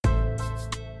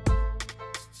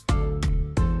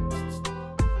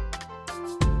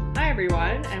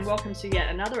everyone, and welcome to yet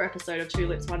another episode of Two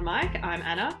Lips, One Mic. I'm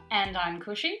Anna. And I'm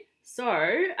Cushy.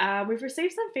 So, we've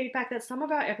received some feedback that some of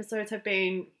our episodes have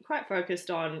been quite focused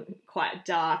on quite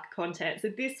dark content. So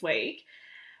this week,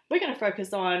 we're going to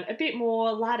focus on a bit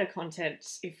more lighter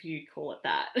content, if you call it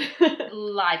that.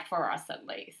 Light for us, at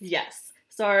least. Yes.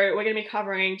 So we're going to be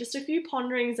covering just a few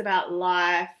ponderings about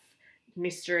life,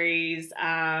 mysteries,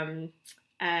 and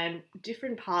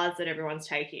different paths that everyone's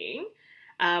taking.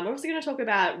 We're also going to talk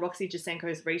about Roxy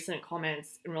Jacenko's recent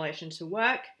comments in relation to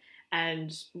work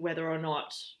and whether or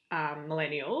not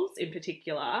millennials in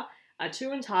particular are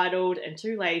too entitled and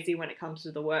too lazy when it comes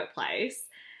to the workplace.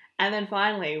 And then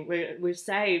finally, we've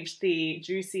saved the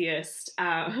juiciest,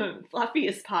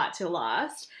 fluffiest part till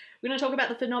last. We're going to talk about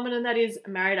the phenomenon that is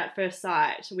Married at First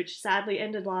Sight, which sadly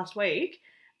ended last week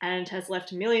and has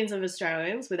left millions of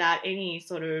Australians without any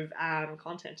sort of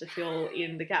content to fill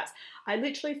in the gaps. I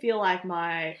literally feel like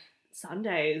my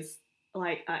Sundays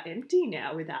are empty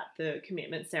now without the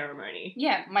commitment ceremony.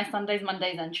 Yeah, my Sundays,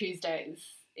 Mondays and Tuesdays.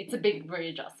 It's a big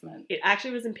readjustment. It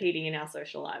actually was impeding in our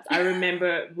social lives. I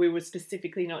remember we were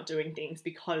specifically not doing things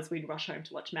because we'd rush home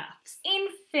to watch maths. In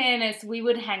fairness, we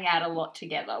would hang out a lot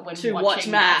together when to watching watch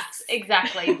maths.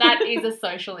 Exactly. That is a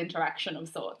social interaction of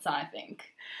sorts, I think.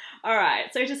 All right.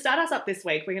 So to start us up this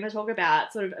week, we're going to talk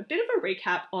about sort of a bit of a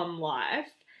recap on life.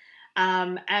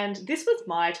 And this was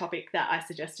my topic that I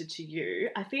suggested to you.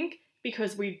 I think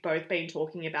because we've both been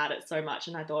talking about it so much,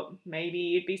 and I thought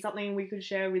maybe it'd be something we could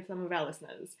share with some of our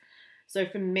listeners. So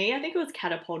for me, I think it was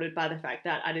catapulted by the fact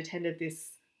that I'd attended this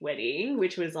wedding,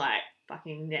 which was like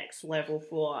fucking next level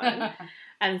fun.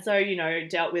 And so,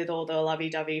 dealt with all the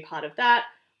lovey-dovey part of that.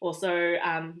 Also,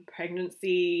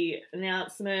 pregnancy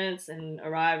announcements and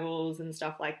arrivals and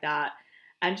stuff like that.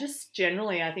 And just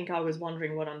generally, I think I was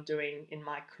wondering what I'm doing in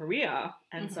my career.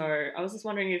 And so I was just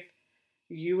wondering if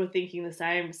you were thinking the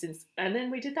same and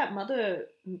then we did that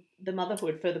the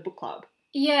motherhood for the book club.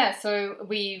 Yeah, so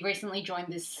we recently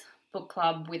joined this book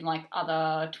club with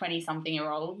other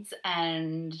 20-something-year-olds,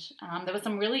 and there were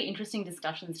some really interesting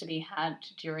discussions to be had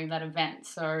during that event.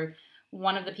 So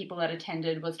one of the people that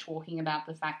attended was talking about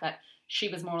the fact that she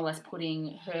was more or less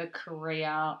putting her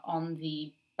career on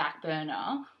the back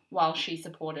burner while she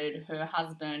supported her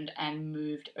husband and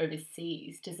moved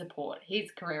overseas to support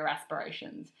his career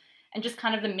aspirations. And just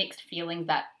kind of the mixed feelings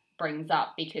that brings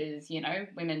up because,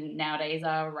 women nowadays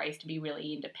are raised to be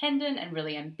really independent and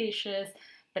really ambitious,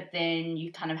 but then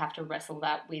you kind of have to wrestle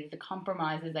that with the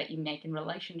compromises that you make in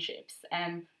relationships.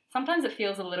 And sometimes it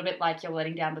feels a little bit like you're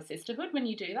letting down the sisterhood when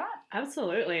you do that.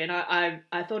 Absolutely. And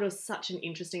I thought it was such an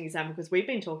interesting example because we've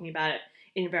been talking about it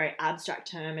in a very abstract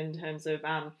term in terms of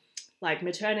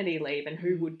maternity leave and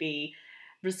who would be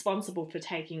responsible for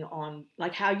taking on,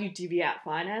 how you divvy out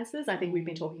finances. I think we've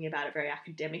been talking about it very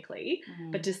academically,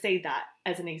 but to see that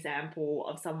as an example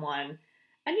of someone,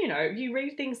 and you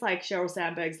read things like Sheryl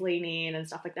Sandberg's Lean In and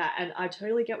stuff like that, and I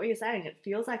totally get what you're saying. It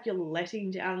feels like you're letting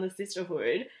down the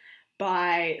sisterhood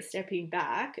by stepping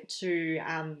back to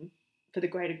for the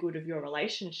greater good of your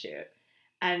relationship.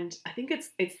 And I think it's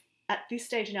at this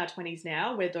stage in our 20s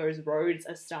now where those roads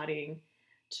are starting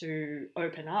to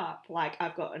open up.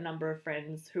 I've got a number of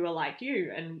friends who are like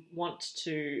you and want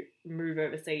to move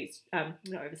overseas,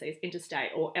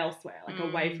 interstate or elsewhere,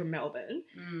 away from Melbourne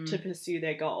to pursue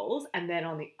their goals. And then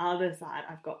on the other side,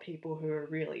 I've got people who are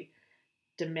really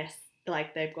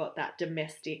they've got that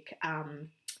domestic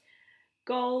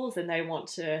goals and they want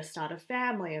to start a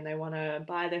family and they want to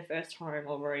buy their first home or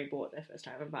already bought their first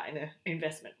home and buying their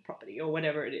investment property or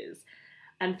whatever it is.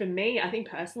 And for me, I think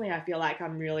personally, I feel like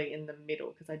I'm really in the middle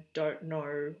because I don't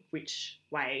know which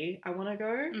way I want to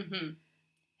go.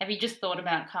 Have you just thought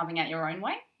about carving out your own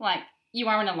way? You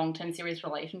are in a long-term serious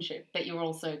relationship, but you're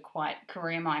also quite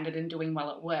career-minded and doing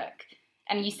well at work.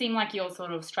 And you seem like you're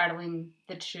sort of straddling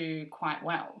the two quite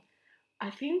well. I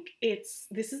think this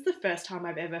is the first time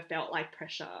I've ever felt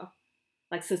pressure,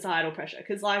 societal pressure.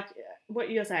 Because what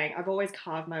you're saying, I've always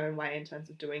carved my own way in terms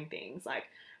of doing things.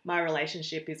 My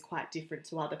relationship is quite different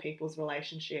to other people's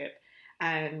relationship.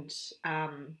 And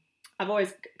I've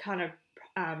always kind of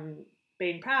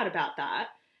been proud about that.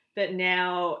 But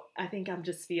now I think I'm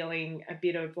just feeling a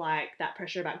bit of that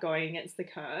pressure about going against the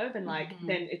curve. And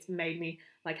then it's made me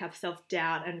have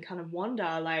self-doubt and kind of wonder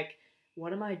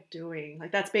what am I doing?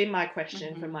 That's been my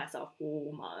question for myself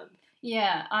all month.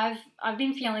 Yeah, I've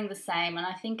been feeling the same. And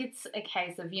I think it's a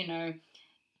case of,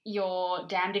 you're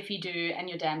damned if you do and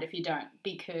you're damned if you don't,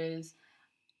 because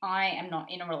I am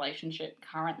not in a relationship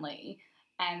currently.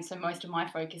 And so most of my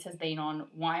focus has been on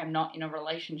why I'm not in a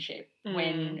relationship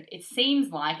when it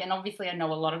seems like, and obviously I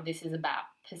know a lot of this is about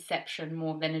perception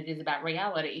more than it is about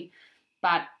reality,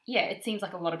 But yeah, it seems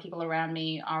like a lot of people around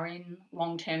me are in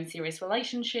long-term serious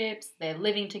relationships. They're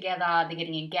living together, they're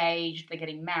getting engaged, they're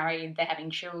getting married, they're having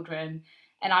children.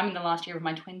 And I'm in the last year of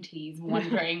my 20s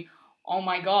wondering, oh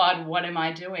my God, what am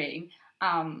I doing?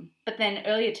 But then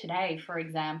earlier today, for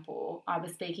example, I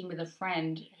was speaking with a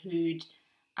friend who'd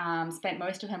spent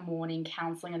most of her morning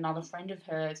counselling another friend of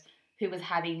hers who was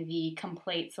having the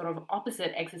complete sort of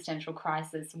opposite existential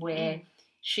crisis where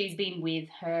she's been with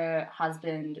her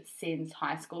husband since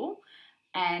high school,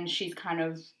 and she's kind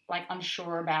of like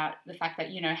unsure about the fact that,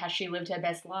 you know, has she lived her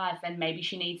best life, and maybe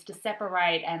she needs to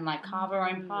separate and like carve her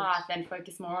own path and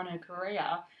focus more on her career.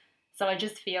 So I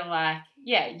just feel like,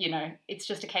 yeah, you know, it's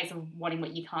just a case of wanting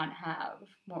what you can't have,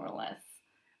 more or less.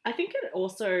 I think it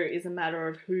also is a matter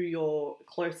of who your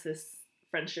closest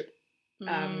friendship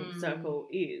circle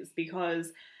is,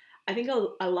 because I think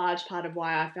a large part of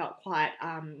why I felt quite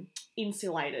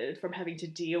insulated from having to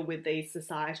deal with these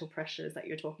societal pressures that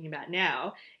you're talking about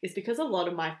now is because a lot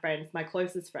of my friends, my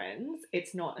closest friends,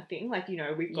 it's not a thing. Like, you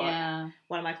know, we've got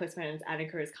one of my close friends,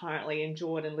 Annika, is currently in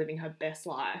Jordan living her best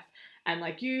life. And,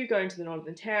 like, you going to the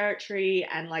Northern Territory,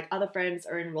 and, like, other friends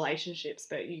are in relationships,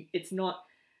 but it's not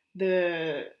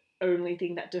the only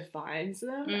thing that defines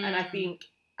them. And I think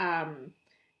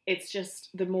it's just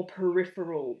the more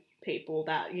peripheral people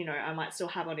that, you know, I might still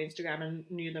have on Instagram and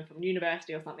knew them from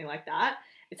university or something like that.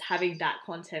 It's having that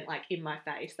content, like, in my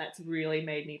face that's really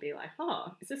made me be like,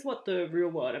 oh, is this what the real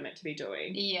world are meant to be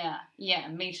doing? Yeah,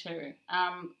 me too.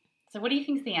 So what do you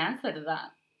think's the answer to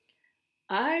that?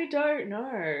 I don't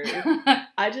know.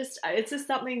 It's just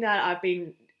something that I've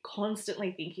been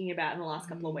constantly thinking about in the last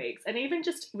couple of weeks, and even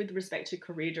just with respect to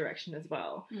career direction as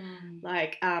well.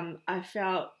 Like, I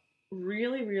felt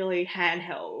really, really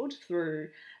handheld through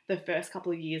the first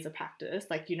couple of years of practice.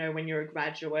 Like, you know, when you're a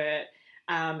graduate,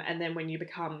 and then when you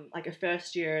become like a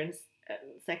first year and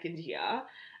second year,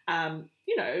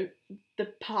 you know, the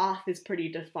path is pretty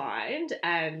defined,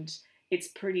 and it's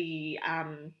pretty,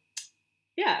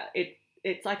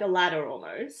 it's like a ladder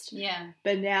almost. Yeah.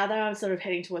 But now that I'm sort of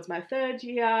heading towards my third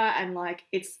year, and like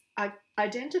I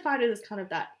identified it as kind of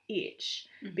that itch,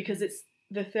 because it's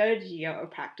the third year of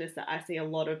practice that I see a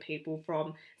lot of people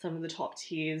from some of the top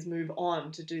tiers move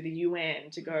on to do the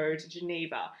UN, to go to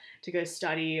Geneva, to go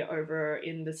study over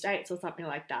in the States or something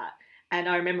like that. And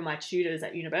I remember my tutors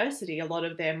at university, a lot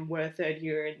of them were third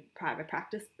year in private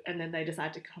practice, and then they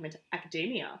decided to come into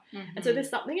academia. And so there's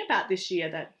something about this year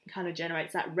that kind of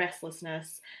generates that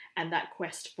restlessness and that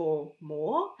quest for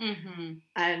more.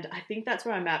 And I think that's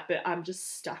where I'm at, but I'm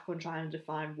just stuck on trying to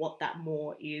define what that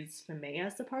more is for me, I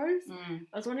suppose.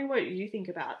 I was wondering what you think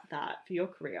about that for your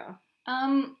career.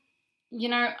 You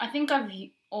know, I think I've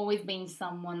always been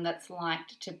someone that's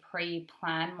liked to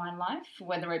pre-plan my life,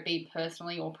 whether it be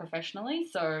personally or professionally.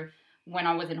 So when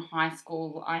I was in high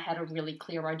school, I had a really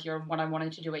clear idea of what I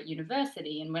wanted to do at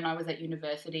university. And when I was at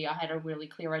university, I had a really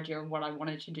clear idea of what I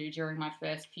wanted to do during my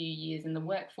first few years in the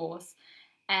workforce.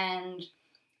 And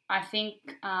I think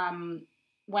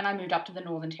when I moved up to the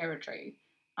Northern Territory,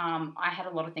 I had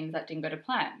a lot of things that didn't go to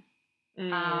plan.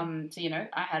 So, you know,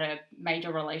 I had a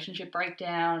major relationship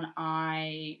breakdown.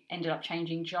 I ended up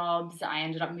changing jobs. I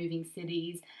ended up moving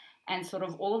cities. And sort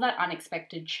of all of that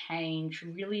unexpected change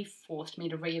really forced me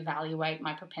to reevaluate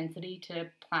my propensity to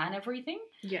plan everything.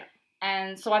 Yeah.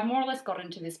 And so I've more or less gotten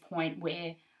to this point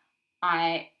where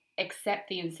I accept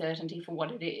the uncertainty for what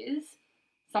it is.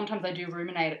 Sometimes I do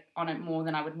ruminate on it more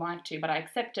than I would like to, but I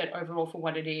accept it overall for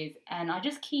what it is. And I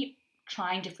just keep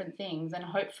trying different things, and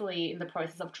hopefully in the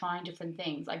process of trying different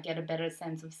things I get a better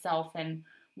sense of self and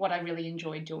what I really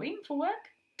enjoy doing for work.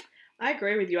 I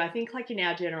agree with you. I think, like, in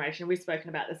our generation, we've spoken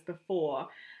about this before,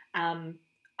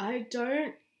 I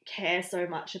don't care so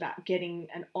much about getting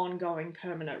an ongoing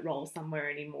permanent role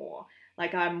somewhere anymore.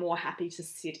 Like, I'm more happy to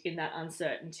sit in that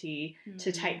uncertainty,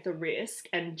 to take the risk,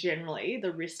 and generally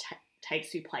the risk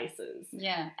takes you places.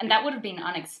 Yeah, and that would have been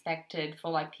unexpected for,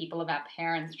 like, people of our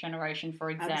parents' generation, for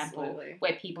example. Absolutely.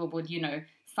 Where people would, you know,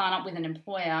 sign up with an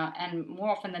employer and more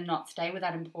often than not stay with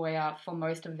that employer for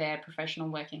most of their professional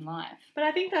working life. But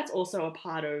I think that's also a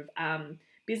part of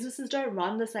businesses don't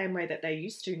run the same way that they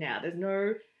used to now. There's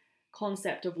no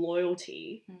concept of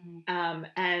loyalty,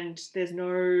 and there's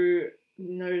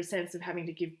no sense of having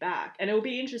to give back. And it will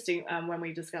be interesting when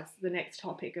we discuss the next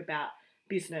topic about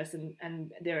business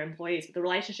and their employees. But the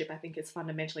relationship, I think, has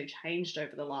fundamentally changed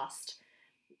over the last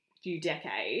few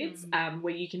decades,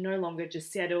 where you can no longer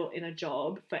just settle in a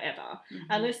job forever,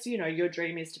 unless, you know, your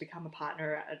dream is to become a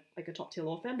partner at like a top tier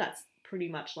law firm. That's pretty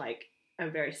much like a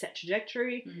very set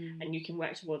trajectory, and you can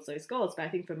work towards those goals. But I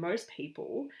think for most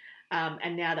people,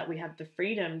 And now that we have the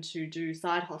freedom to do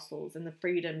side hustles and the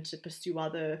freedom to pursue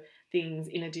other things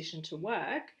in addition to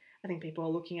work, I think people are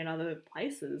looking at other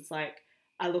places. Like,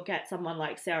 I look at someone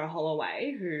like Sarah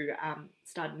Holloway, who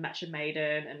started Matcha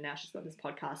Maiden, and now she's got this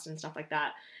podcast and stuff like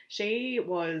that. She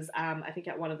was, I think,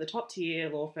 at one of the top tier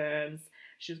law firms.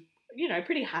 She was,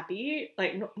 pretty happy,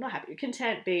 like not happy,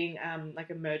 content being like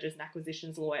a mergers and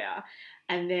acquisitions lawyer.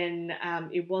 And then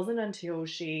it wasn't until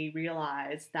she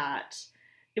realised that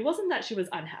it wasn't that she was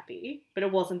unhappy, but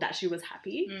it wasn't that she was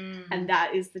happy. And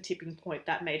that is the tipping point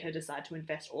that made her decide to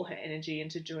invest all her energy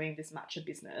into doing this matcha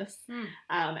business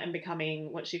and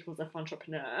becoming what she calls a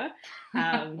entrepreneur.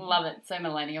 Love it. So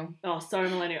millennial. Oh, so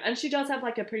millennial. And she does have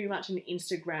like a pretty much an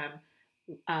Instagram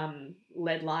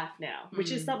led life now,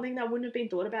 which is something that wouldn't have been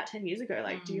thought about 10 years ago.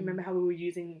 Like, do you remember how we were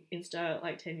using Insta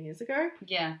like 10 years ago?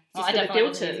 Yeah. Well, I definitely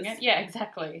wasn't using it. Yeah,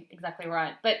 exactly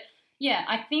right. But yeah,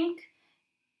 I think,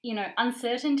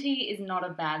 uncertainty is not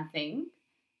a bad thing.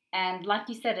 And like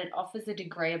you said, it offers a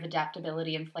degree of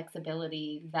adaptability and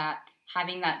flexibility that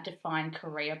having that defined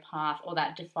career path or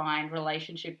that defined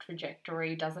relationship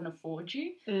trajectory doesn't afford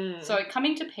you. So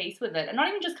coming to peace with it, and not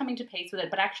even just coming to peace with it,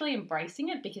 but actually embracing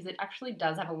it, because it actually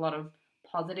does have a lot of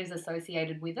positives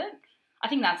associated with it. I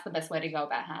think that's the best way to go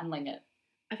about handling it.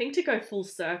 I think to go full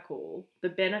circle, the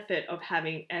benefit of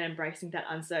having and embracing that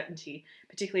uncertainty,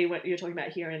 particularly what you're talking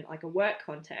about here in like a work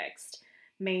context,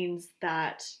 means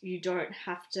that you don't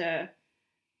have to,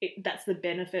 that's the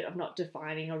benefit of not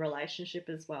defining a relationship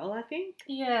as well, I think.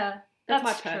 Yeah, that's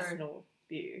my personal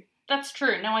view. That's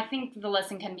true. Now, I think the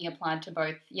lesson can be applied to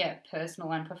both,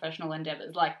 personal and professional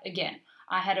endeavours. Like, again,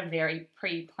 I had a very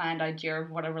pre-planned idea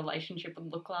of what a relationship would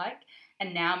look like,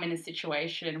 and now I'm in a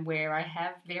situation where I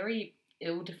have very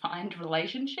ill-defined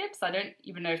relationships. I don't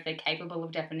even know if they're capable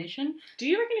of definition. Do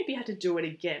you reckon if you had to do it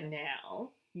again now,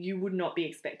 you would not be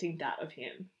expecting that of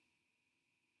him?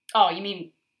 Oh, you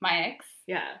mean my ex?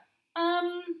 Yeah.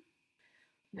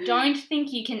 Don't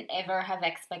think you can ever have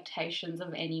expectations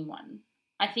of anyone.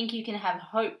 I think you can have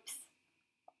hopes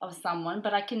of someone,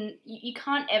 but you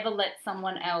can't ever let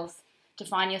someone else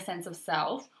define your sense of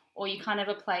self, or you can't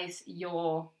ever place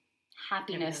your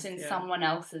happiness in someone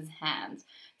else's hands.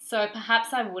 So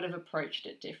perhaps I would have approached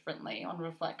it differently on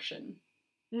reflection.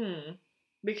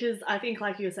 Because I think,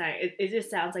 like you were saying, it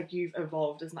just sounds like you've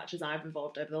evolved as much as I've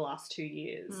evolved over the last 2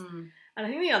 years. And I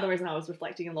think the other reason I was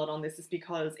reflecting a lot on this is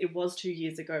because it was 2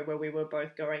 years ago where we were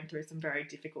both going through some very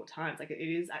difficult times. Like, it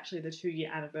is actually the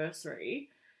 2-year anniversary.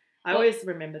 I always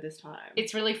remember this time.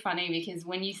 It's really funny because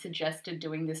when you suggested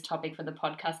doing this topic for the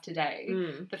podcast today,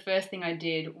 the first thing I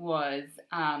did was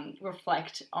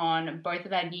reflect on both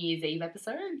of our New Year's Eve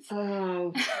episodes.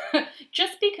 Oh.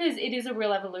 Just because it is a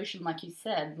real evolution, like you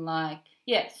said. Like,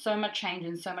 so much change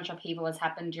and so much upheaval has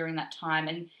happened during that time.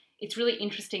 And it's really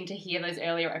interesting to hear those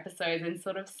earlier episodes and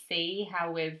sort of see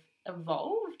how we've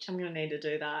evolved. I'm going to need to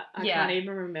do that. I can't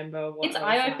even remember what it's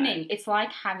eye-opening. Like. It's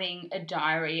like having a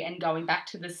diary and going back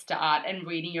to the start and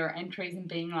reading your entries and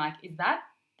being like, is that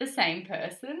the same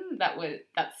person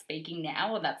that's speaking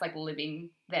now, or that's like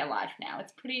living their life now?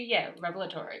 It's pretty,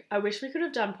 revelatory. I wish we could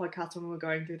have done podcasts when we were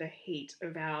going through the heat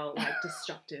of our like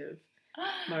destructive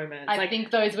moments. I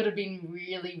think those would have been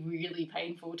really, really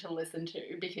painful to listen to,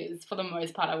 because for the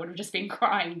most part I would have just been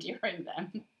crying during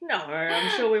them. No, I'm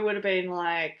sure we would have been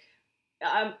like...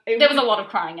 there was a lot of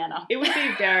crying, Anna. It would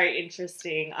be very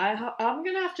interesting. I'm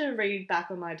going to have to read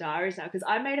back on my diaries now, because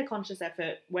I made a conscious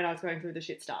effort when I was going through the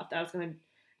shit stuff that I was going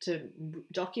to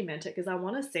document it, because I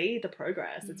want to see the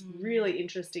progress. It's really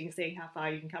interesting seeing how far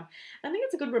you can come. I think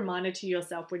it's a good reminder to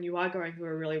yourself when you are going through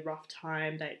a really rough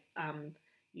time that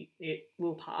it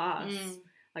will pass.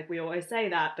 Like, we always say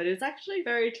that, but it's actually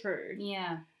very true.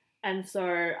 Yeah. And so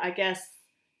I guess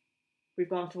we've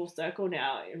gone full circle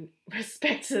now in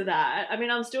respect to that. I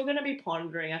mean, I'm still going to be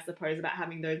pondering, I suppose, about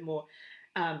having those more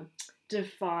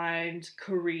defined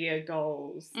career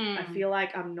goals. I feel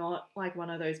like I'm not like one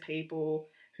of those people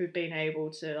who've been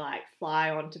able to like fly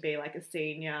on to be like a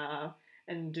senior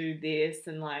and do this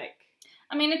and like...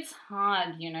 I mean, it's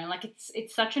hard, like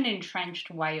it's such an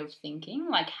entrenched way of thinking,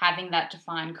 like having that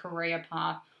defined career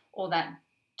path or that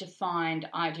defined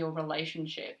ideal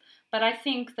relationship. But I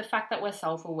think the fact that we're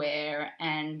self-aware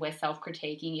and we're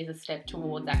self-critiquing is a step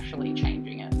towards actually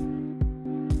changing it.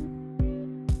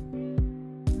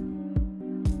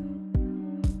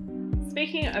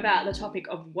 Speaking about the topic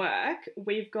of work,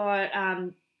 we've got,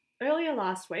 earlier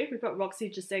last week, we've got Roxy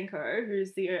Jasenko,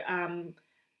 who's the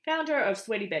founder of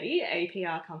Sweaty Betty, a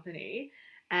PR company.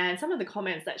 and some of the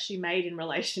comments that she made in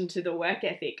relation to the work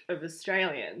ethic of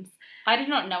Australians. I did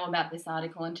not know about this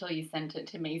article until you sent it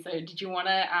to me. So did you want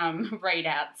to read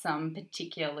out some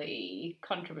particularly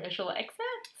controversial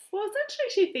excerpts? Well, essentially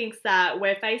she thinks that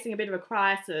we're facing a bit of a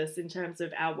crisis in terms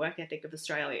of our work ethic of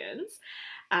Australians.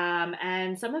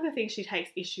 And some of the things she takes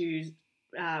issues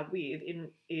with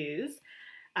is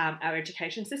our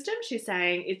education system. She's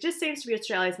saying it just seems to be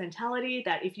Australia's mentality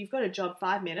that if you've got a job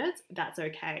 5 minutes, that's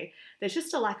okay. There's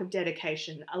just a lack of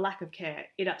dedication, a lack of care.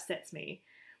 It upsets me.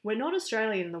 We're not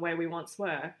Australian the way we once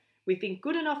were. We think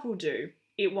good enough will do.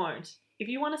 It won't. If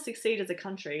you want to succeed as a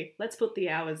country, let's put the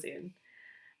hours in.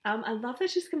 I love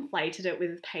that she's conflated it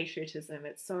with patriotism.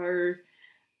 It's so...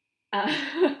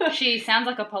 She sounds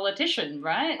like a politician,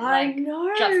 right? I know.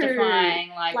 Justifying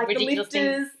like ridiculous the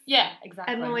lifters things. Yeah,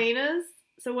 exactly. And the leaners.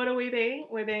 So what are we being?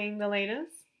 We're being the leaners.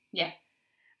 Yeah.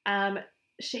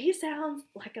 She sounds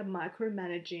like a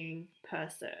micromanaging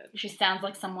person. She sounds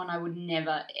like someone I would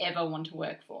never, ever want to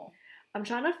work for. I'm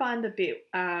trying to find the bit.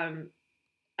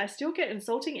 I still get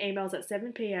insulting emails at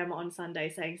 7 p.m. on Sunday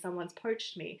saying someone's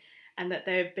poached me and that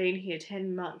they've been here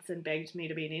 10 months and begged me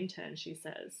to be an intern, she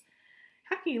says.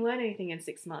 How can you learn anything in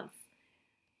 6 months?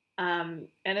 And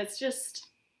it's just,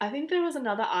 I think there was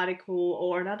another article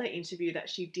or another interview that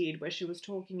she did where she was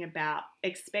talking about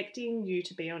expecting you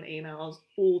to be on emails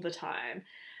all the time.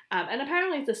 And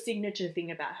apparently it's a signature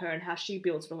thing about her and how she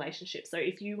builds relationships. So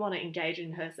if you want to engage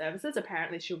in her services,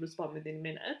 apparently she'll respond within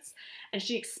minutes. And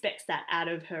she expects that out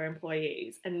of her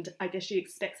employees. And I guess she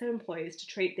expects her employees to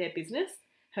treat her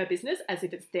business, as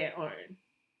if it's their own.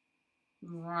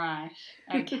 Right.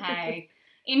 Okay.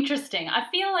 Interesting. I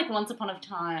feel like once upon a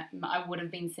time I would have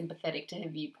been sympathetic to her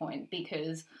viewpoint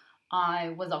because I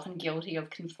was often guilty of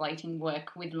conflating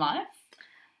work with life.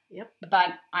 Yep. But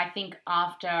I think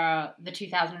after the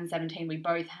 2017 we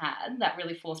both had, that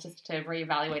really forced us to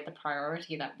reevaluate the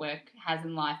priority that work has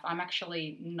in life. I'm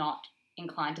actually not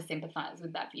inclined to sympathise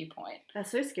with that viewpoint.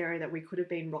 That's so scary that we could have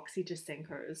been Roxy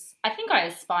Jacenko's. I think I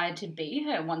aspired to be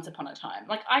her once upon a time.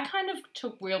 Like, I kind of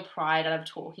took real pride out of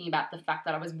talking about the fact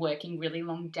that I was working really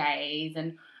long days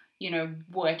and, you know,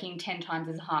 working 10 times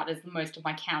as hard as most of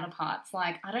my counterparts.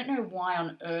 Like, I don't know why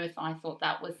on earth I thought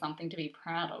that was something to be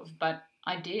proud of, but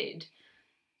I did.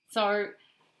 So,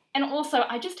 and also,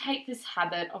 I just hate this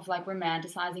habit of, like,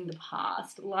 romanticising the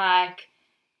past. Like,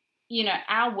 you know,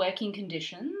 our working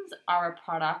conditions are a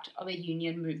product of a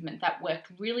union movement that worked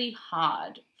really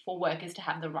hard for workers to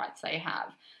have the rights they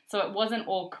have. So it wasn't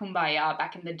all kumbaya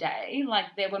back in the day. Like,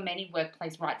 there were many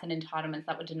workplace rights and entitlements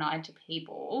that were denied to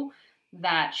people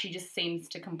that she just seems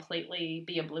to completely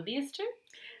be oblivious to.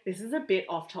 This is a bit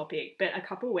off topic, but a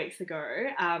couple of weeks ago,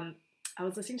 I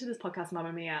was listening to this podcast,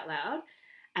 Mamma Mia Out Loud,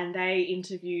 and they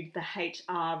interviewed the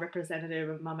HR representative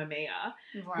of Mamma Mia,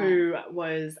 Right. who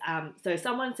was, so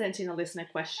someone sent in a listener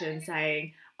question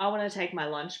saying, I want to take my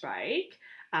lunch break,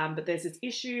 but there's this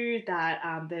issue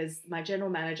that there's my general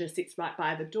manager sits right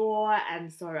by the door,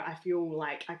 and so I feel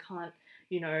like I can't,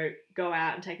 you know, go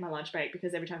out and take my lunch break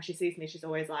because every time she sees me, she's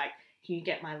always like, can you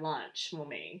get my lunch for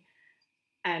me?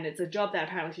 And it's a job that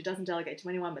apparently she doesn't delegate to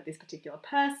anyone but this particular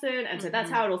person, and so that's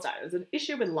how it all started. It was an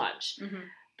issue with lunch. Mm-hmm.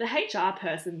 The HR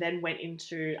person then went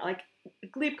into, like,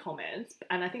 glib comments,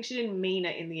 and I think she didn't mean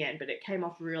it in the end, but it came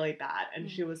off really bad, and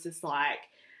she was just like,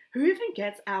 who even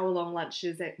gets hour-long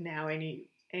lunches now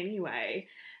anyway?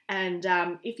 And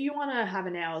if you want to have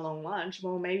an hour-long lunch,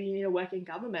 well, maybe you need to work in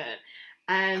government.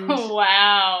 And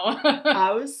wow.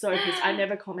 I was so pissed. I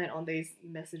never comment on these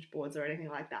message boards or anything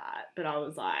like that, but I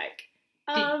was like...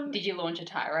 Did you launch a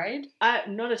tirade?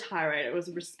 Not a tirade, it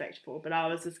was respectful, but I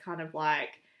was just kind of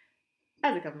like...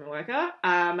 As a government worker,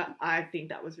 I think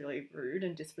that was really rude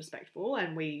and disrespectful,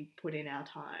 and we put in our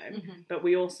time. Mm-hmm. But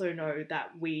we also know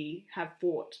that we have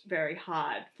fought very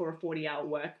hard for a 40-hour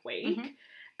work week. Mm-hmm.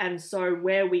 And so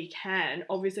where we can,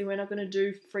 obviously we're not going to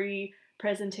do free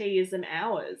presenteeism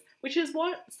hours, which is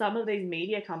what some of these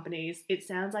media companies, it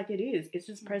sounds like it is. It's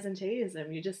just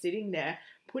presenteeism. You're just sitting there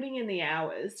putting in the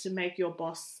hours to make your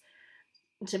boss...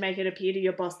 to make it appear to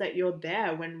your boss that you're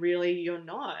there when really you're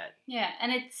not. Yeah,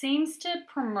 and it seems to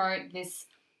promote this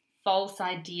false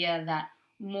idea that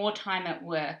more time at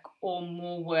work or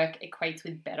more work equates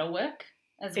with better work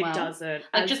as well. It doesn't.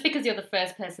 Like, just because you're the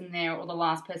first person there or the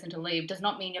last person to leave does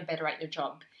not mean you're better at your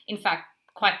job. In fact,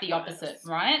 quite the opposite,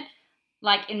 right?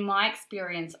 Like, in my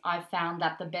experience, I've found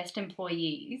that the best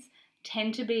employees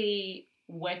tend to be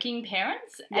working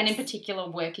parents and in particular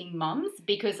working mums,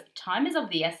 because time is of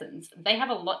the essence. They have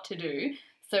a lot to do.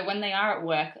 So when they are at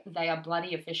work, they are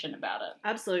bloody efficient about it.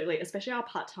 Absolutely, especially our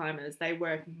part-timers. They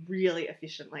work really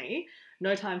efficiently.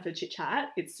 No time for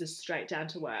chit-chat. It's just straight down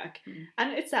to work.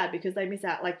 And it's sad because they miss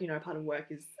out, like, part of work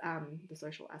is the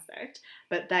social aspect,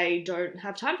 but they don't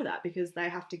have time for that because they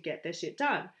have to get their shit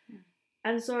done.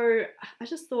 And so I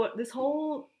just thought this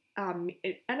whole, and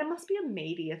it must be a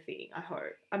media thing, I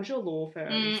hope. I'm sure law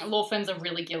firms. Law firms are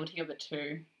really guilty of it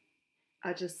too.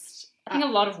 I think a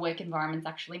lot of work environments,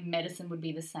 actually, medicine would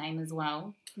be the same as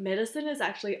well. Medicine is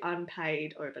actually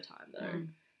unpaid overtime though.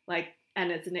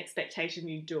 And it's an expectation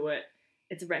you do it.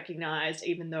 It's recognised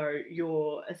even though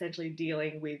you're essentially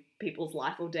dealing with people's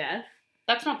life or death.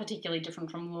 That's not particularly different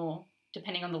from law,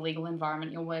 depending on the legal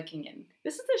environment you're working in.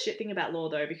 This is the shit thing about law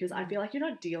though, because I feel like you're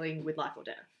not dealing with life or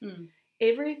death.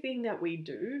 Everything that we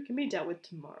do can be dealt with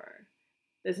tomorrow.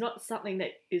 There's not something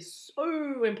that is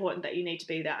so important that you need to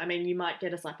be there. I mean, you might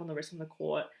get a slap on the wrist from the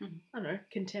court. I don't know,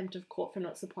 contempt of court for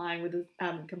not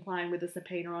complying with a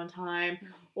subpoena on time,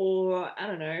 or I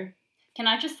don't know. Can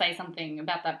I just say something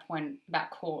about that point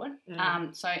about court?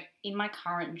 So in my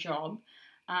current job,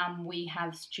 we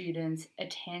have students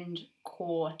attend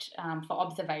court for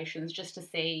observations just to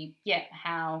see,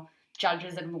 how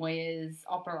judges and lawyers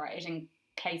operate and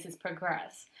cases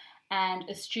progress. And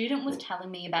a student was telling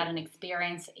me about an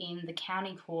experience in the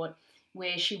county court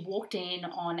where she walked in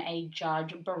on a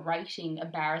judge berating a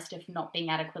barrister for not being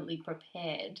adequately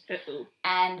prepared.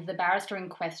 And the barrister in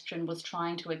question was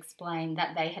trying to explain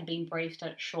that they had been briefed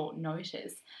at short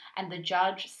notice. And the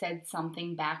judge said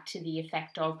something back to the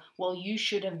effect of, well, you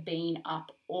should have been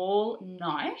up all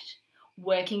night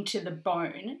working to the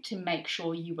bone to make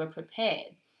sure you were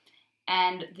prepared.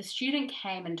 And the student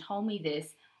came and told me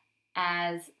this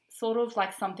as sort of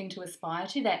like something to aspire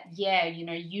to, that,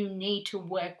 you need to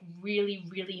work really,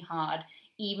 really hard,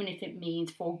 even if it means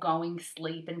foregoing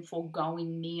sleep and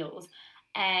foregoing meals.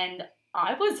 And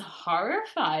I was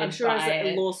horrified. I'm sure by as a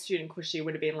it. law student, Cushy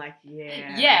would have been like,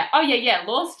 yeah. Yeah. Oh, yeah.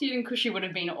 Law student Cushy would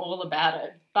have been all about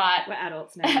it. But we're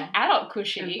adults now. Adult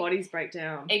Cushy. And bodies break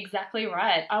down. Exactly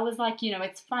right. I was like,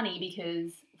 it's funny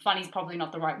because funny's probably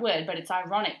not the right word, but it's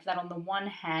ironic that on the one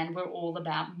hand, we're all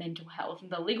about mental health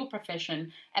and the legal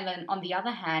profession, and then on the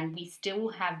other hand, we still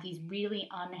have these really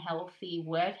unhealthy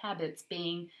work habits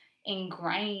being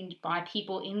ingrained by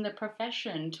people in the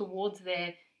profession towards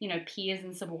their, peers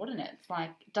and subordinates.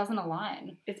 Like, it doesn't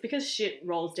align. It's because shit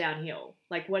rolls downhill.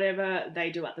 Like, whatever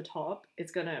they do at the top,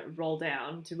 it's going to roll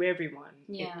down to everyone.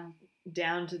 Yeah.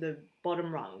 Down to the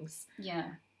bottom rungs. Yeah.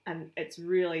 And it's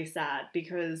really sad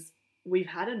because we've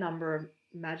had a number of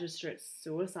magistrates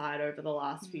suicide over the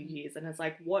last few years, and it's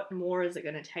like, what more is it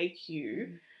going to take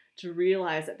you to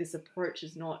realise that this approach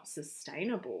is not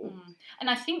sustainable? And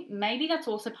I think maybe that's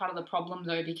also part of the problem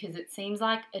though, because it seems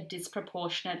like a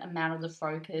disproportionate amount of the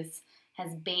focus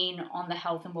has been on the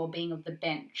health and well-being of the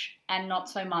bench and not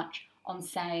so much on,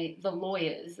 say, the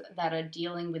lawyers that are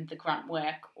dealing with the grunt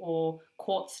work or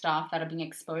court staff that are being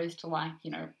exposed to,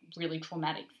 really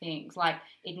traumatic things. Like,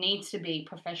 it needs to be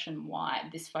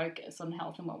profession-wide, this focus on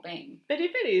health and well-being. But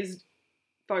if it is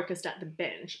focused at the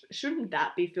bench, shouldn't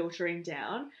that be filtering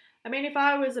down? I mean, if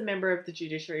I was a member of the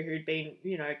judiciary who'd been,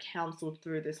 counselled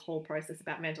through this whole process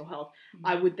about mental health,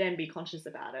 I would then be conscious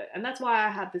about it. And that's why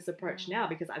I have this approach now,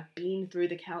 because I've been through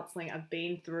the counselling,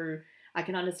 I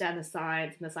can understand the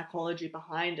science and the psychology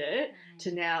behind it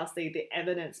to now see the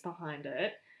evidence behind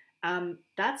it.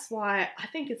 That's why I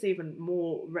think it's even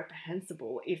more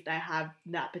reprehensible if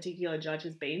that particular judge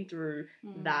has been through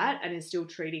that and is still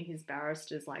treating his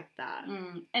barristers like that.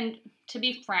 And to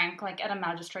be frank, like at a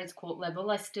magistrate's court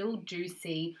level, I still do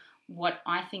see what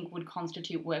I think would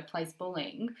constitute workplace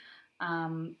bullying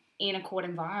in a court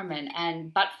environment.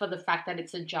 But for the fact that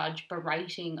it's a judge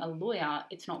berating a lawyer,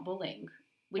 it's not bullying,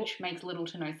 which makes little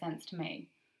to no sense to me.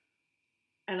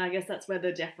 And I guess that's where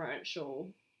the deferential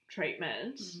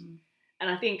treatment. And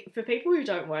I think for people who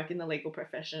don't work in the legal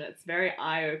profession, it's very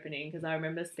eye-opening, because I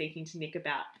remember speaking to Nick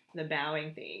about the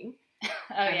bowing thing.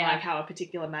 Like how a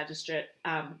particular magistrate,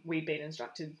 we'd been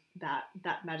instructed that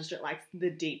magistrate likes the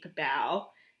deep bow.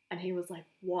 And he was like,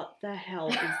 what the hell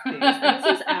is this? And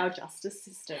this is our justice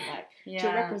system. To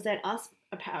represent us,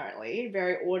 apparently,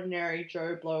 very ordinary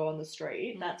Joe Blow on the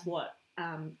street. That's what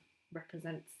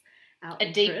represents our a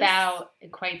interests. Deep bow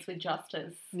equates with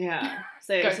justice. Yeah.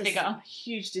 So Go it's just figure. a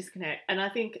huge disconnect. And I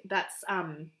think that's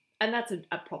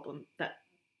a problem that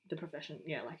the profession,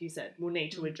 like you said, will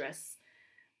need to address.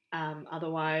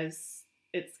 Otherwise,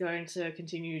 it's going to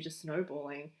continue just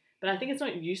snowballing. But I think it's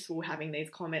not useful having these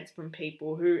comments from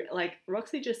people who, like,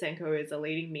 Roxy Jasenko is a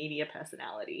leading media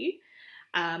personality.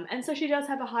 And so she does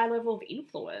have a high level of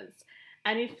influence.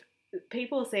 And if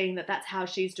people are saying that that's how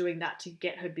she's doing that to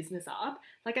get her business up.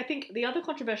 Like, I think the other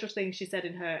controversial thing she said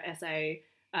in her essay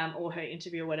or her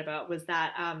interview or whatever was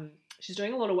that she's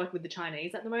doing a lot of work with the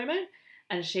Chinese at the moment,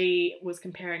 and she was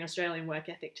comparing Australian work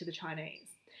ethic to the Chinese.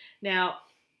 Now,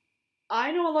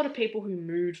 I know a lot of people who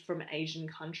moved from Asian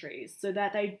countries so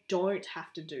that they don't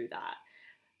have to do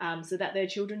that, so that their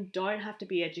children don't have to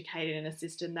be educated in a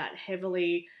system that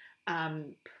heavily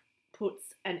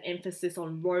puts an emphasis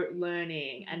on rote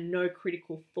learning and no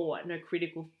critical thought, no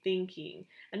critical thinking,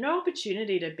 and no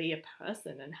opportunity to be a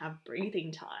person and have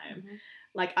breathing time. Mm-hmm.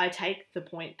 Like, I take the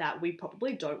point that we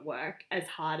probably don't work as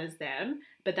hard as them,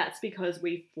 but that's because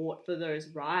we fought for those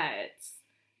rights.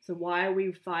 So why are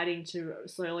we fighting to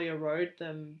slowly erode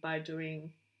them by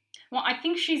doing... Well, I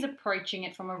think she's approaching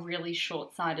it from a really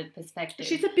short-sighted perspective.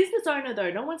 She's a business owner,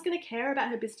 though. No one's going to care about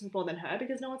her business more than her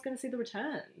because no one's going to see the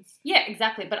returns. Yeah,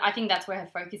 exactly. But I think that's where her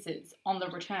focus is, on the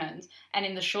returns. And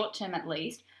in the short term, at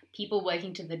least, people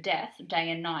working to the death, day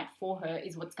and night, for her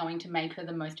is what's going to make her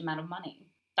the most amount of money.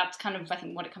 That's kind of, I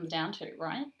think, what it comes down to,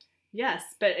 right? Yes,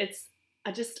 but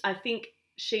I think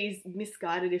she's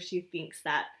misguided if she thinks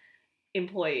that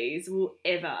employees will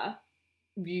ever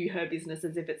view her business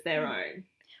as if it's their own.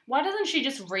 Why doesn't she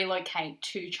just relocate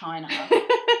to China?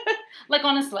 Like,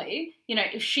 honestly, you know,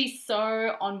 if she's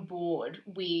so on board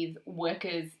with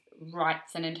workers'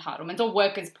 rights and entitlements, or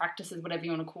workers' practices, whatever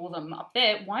you want to call them, up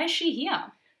there, why is she here?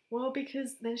 Well,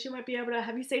 because then she won't be able to...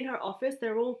 Have you seen her office?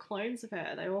 They're all clones of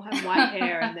her. They all have white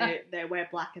hair and they wear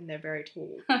black and they're very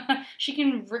tall. She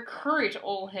can recruit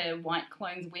all her white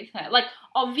clones with her. Like,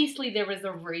 obviously there is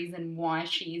a reason why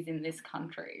she is in this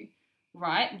country,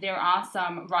 right? There are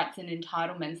some rights and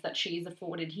entitlements that she is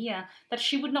afforded here that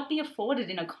she would not be afforded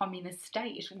in a communist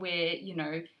state where, you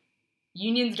know,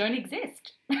 unions don't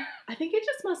exist. I think it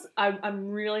just must... I'm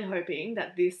really hoping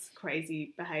that this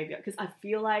crazy behaviour... Because I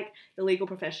feel like the legal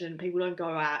profession, people don't go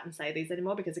out and say these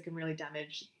anymore because it can really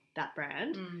damage that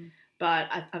brand. But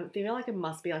I feel like it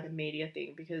must be like a media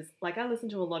thing because, like, I listen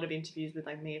to a lot of interviews with,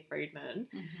 like, Mia Friedman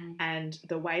and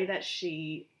the way that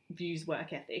she views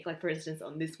work ethic. Like, for instance,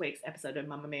 on this week's episode of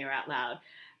Mamma Mia Out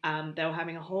Loud, they were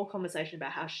having a whole conversation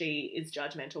about how she is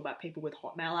judgmental about people with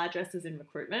Hotmail addresses in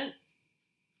recruitment.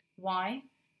 Why?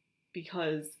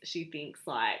 Because she thinks,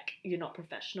 like, you're not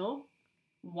professional.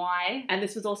 Why? And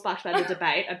this was all sparked by the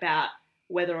debate about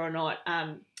whether or not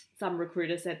some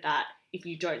recruiter said that if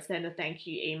you don't send a thank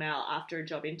you email after a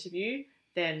job interview,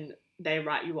 then they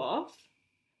write you off.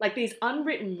 Like, these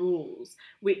unwritten rules,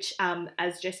 which,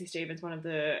 as Jessie Stevens, one of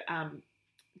the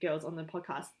girls on the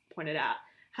podcast, pointed out,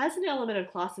 has an element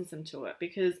of classism to it.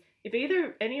 Because if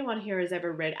anyone here has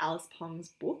ever read Alice Pong's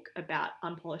book about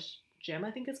Unpolished Gem,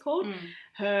 I think it's called,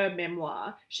 her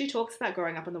memoir, she talks about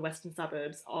growing up in the western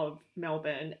suburbs of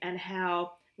Melbourne and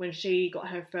how when she got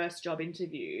her first job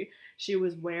interview, she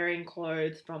was wearing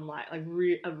clothes from like a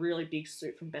really big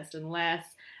suit from Best and Less,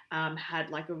 had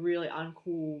like a really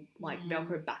uncool like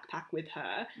Velcro backpack with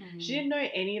her. She didn't know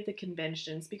any of the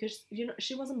conventions because, you know,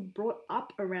 she wasn't brought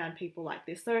up around people like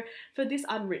this. So for this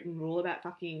unwritten rule about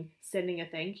fucking sending a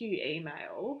thank you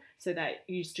email so that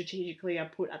you strategically are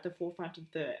put at the forefront of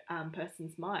the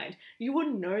person's mind, you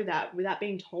wouldn't know that without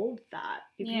being told that.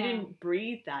 If you didn't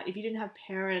breathe that, if you didn't have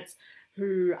parents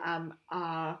who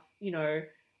are, you know,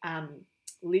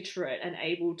 literate and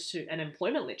able to, and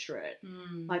employment literate.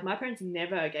 Like, my parents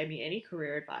never gave me any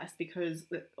career advice because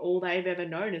all they've ever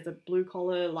known is a blue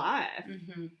collar life.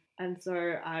 And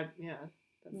so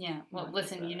well,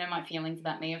 listen, you know my feelings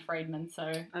about Mia Friedman,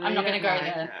 so I'm not going to go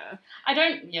there. I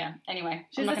don't, anyway.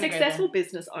 She's a successful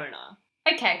business owner.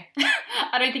 Okay.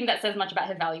 I don't think that says much about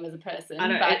her value as a person. I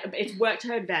know, but it's worked to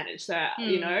her advantage. So,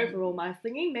 you know, for all my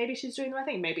thinking, maybe she's doing the right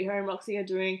thing. Maybe her and Roxy are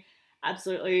doing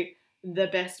absolutely the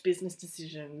best business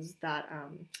decisions that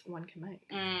one can make.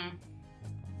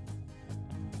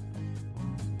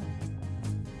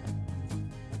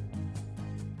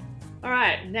 All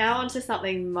right, now on to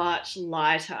something much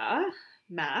lighter.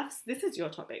 Maths. This is your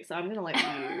topic, so I'm going to let you...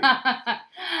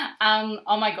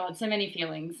 Oh my God, so many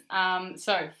feelings.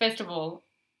 So, first of all,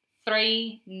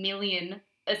 3 million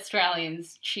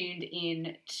Australians tuned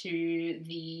in to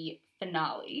the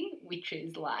finale, which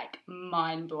is, like,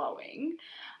 mind-blowing.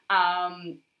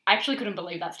 I actually couldn't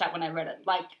believe that stat when I read it.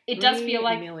 Like, it does feel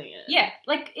like... million. Yeah,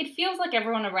 like, it feels like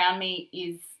everyone around me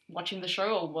is watching the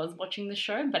show or was watching the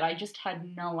show, but I just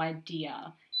had no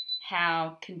idea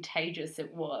how contagious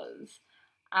it was.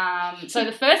 So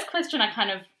the first question I kind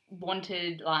of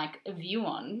wanted, like, a view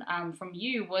on from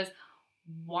you was,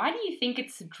 why do you think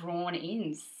it's drawn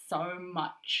in so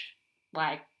much,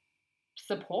 like,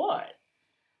 support?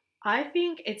 I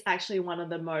think it's actually one of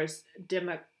the most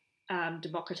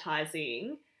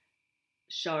democratizing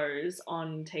shows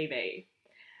on TV.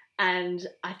 And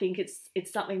I think it's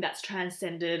something that's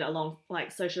transcended along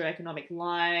like socioeconomic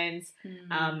lines,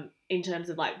 in terms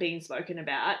of like being spoken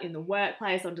about in the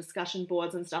workplace, on discussion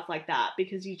boards and stuff like that,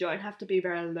 because you don't have to be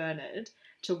very learned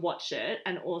to watch it,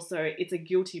 and also it's a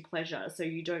guilty pleasure, so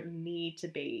you don't need to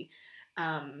be,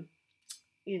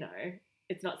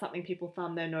 it's not something people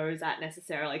thumb their nose at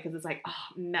necessarily, because it's like, oh,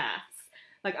 maths.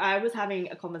 Like I was having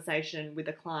a conversation with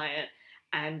a client,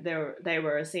 and they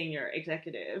were a senior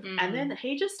executive, and then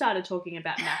he just started talking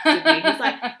about maths with me. He's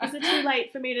like, is it too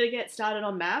late for me to get started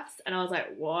on maths? And I was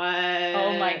like, what?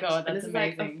 Oh my God, that's and this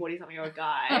amazing. Is like a 40-something-year-old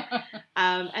guy.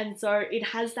 And so it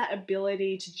has that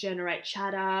ability to generate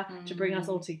chatter, to bring us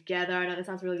all together. I know that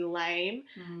sounds really lame,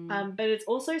 but it's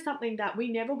also something that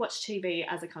we never watch TV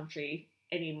as a country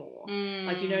anymore.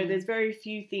 Like, there's very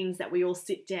few things that we all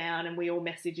sit down and we all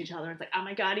message each other and it's like, oh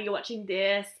my God, are you watching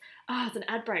this? Oh, it's an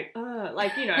ad break. Oh,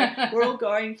 like, we're all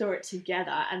going through it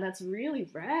together, and that's really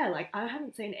rare. Like, I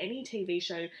haven't seen any TV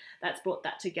show that's brought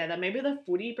that together. Maybe the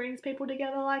footy brings people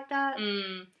together like that.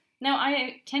 No,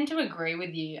 I tend to agree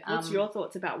with you. What's your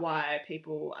thoughts about why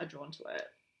people are drawn to it?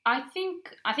 I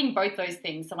think both those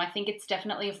things. So I think it's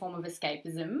definitely a form of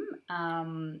escapism.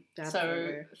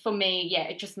 So for me,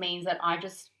 it just means that I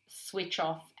just switch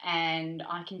off and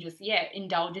I can just,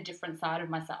 indulge a different side of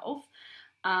myself.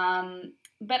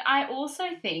 But I also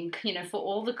think, for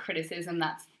all the criticism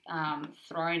that's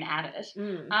thrown at it,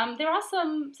 there are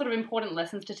some sort of important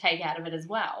lessons to take out of it as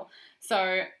well.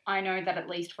 So I know that at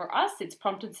least for us, it's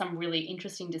prompted some really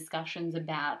interesting discussions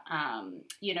about,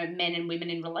 men and women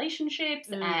in relationships,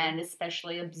 and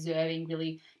especially observing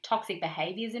really toxic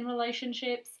behaviours in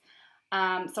relationships.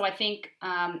 So I think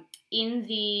in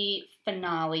the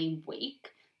finale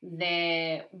week,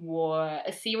 there were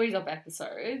a series of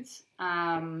episodes.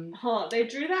 They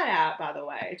drew that out, by the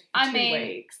way, for 2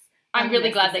 weeks. I'm really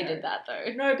glad they did that,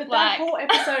 though. No, but that whole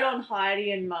episode on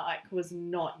Heidi and Mike was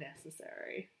not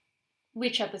necessary.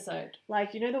 Which episode?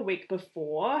 Like, the week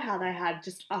before, how they had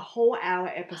just a whole hour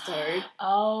episode.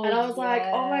 Oh, and I was like,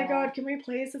 oh my God, can we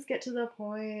please just get to the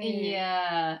point?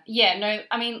 Yeah. Yeah, no,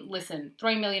 I mean, listen,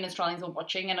 3 million Australians were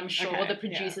watching, and I'm sure the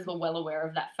producers were well aware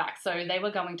of that fact, so they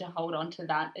were going to hold on to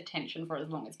that attention for as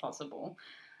long as possible.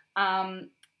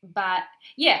 But,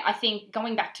 I think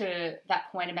going back to that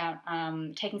point about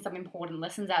taking some important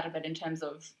lessons out of it in terms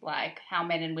of, like, how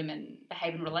men and women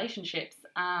behave in relationships,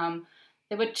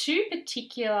 there were 2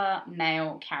 particular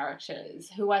male characters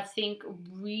who I think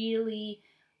really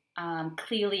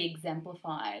clearly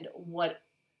exemplified what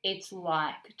it's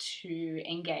like to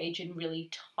engage in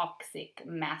really toxic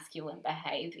masculine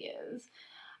behaviours.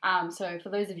 So for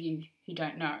those of you who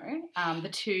don't know, the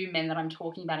 2 men that I'm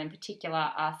talking about in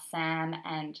particular are Sam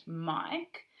and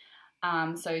Mike.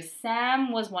 So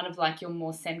Sam was one of, like, your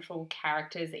more central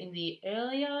characters in the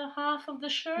earlier half of the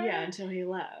show. Yeah, until he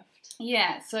left.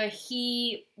 Yeah, so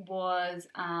he was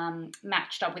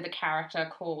matched up with a character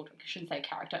called, I shouldn't say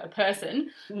character, a person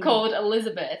called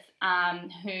Elizabeth,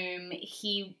 whom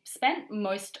he spent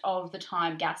most of the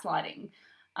time gaslighting.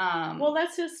 Well,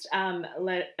 let's just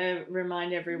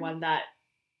remind everyone that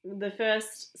the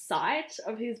first sight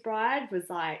of his bride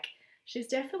was like, she's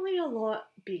definitely a lot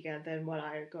bigger than what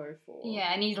I go for.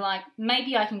 Yeah, and he's like,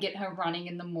 maybe I can get her running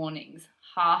in the mornings.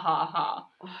 Ha, ha, ha.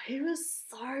 Oh, he was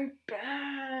so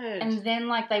bad. And then,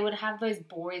 like, they would have those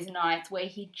boys' nights where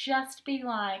he'd just be,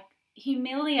 like,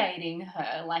 humiliating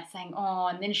her, like saying, oh,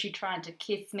 and then she tried to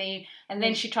kiss me, and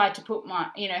then she tried to put my,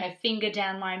 her finger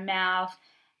down my mouth.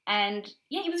 And,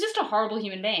 he was just a horrible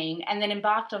human being, and then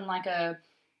embarked on, like, a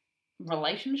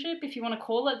relationship, if you want to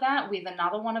call it that, with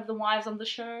another one of the wives on the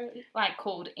show, like,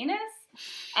 called Ines,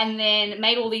 and then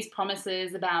made all these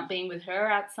promises about being with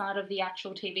her outside of the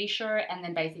actual TV show, and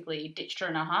then basically ditched her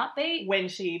in a heartbeat. When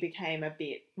she became a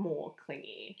bit more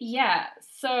clingy. Yeah,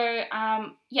 so,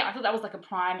 I thought that was, like, a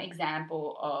prime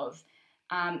example of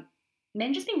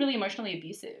men just being really emotionally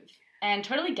abusive and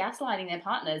totally gaslighting their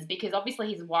partners, because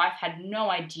obviously his wife had no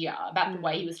idea about the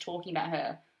way he was talking about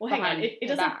her behind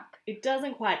her back. It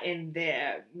doesn't quite end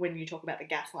there when you talk about the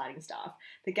gaslighting stuff.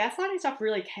 The gaslighting stuff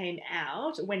really came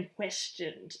out when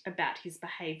questioned about his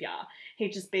behaviour.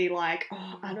 He'd just be like,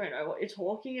 oh, I don't know what you're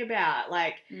talking about.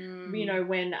 Like,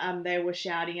 when they were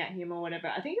shouting at him or whatever.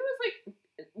 I think it was like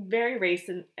very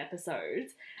recent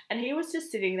episodes. And he was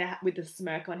just sitting there with a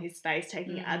smirk on his face,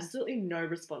 taking absolutely no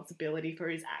responsibility for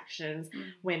his actions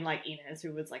when, like, Ines,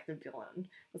 who was, like, the villain,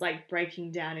 was, like,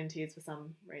 breaking down in tears for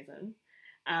some reason.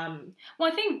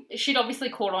 Well, I think she'd obviously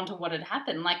caught on to what had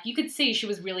happened. Like, you could see she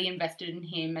was really invested in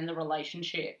him and the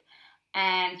relationship.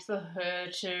 And for her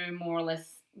to more or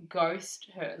less ghost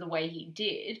her the way he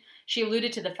did, she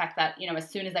alluded to the fact that, you know, as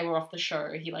soon as they were off the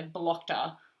show, he like blocked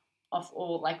her off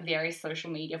all like various social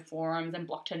media forums and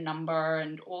blocked her number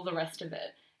and all the rest of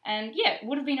it. And yeah, it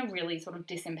would have been a really sort of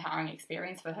disempowering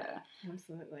experience for her.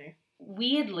 Absolutely.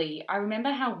 Weirdly, I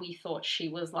remember how we thought she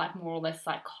was like more or less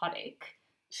psychotic.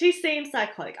 She seems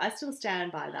psychotic. I still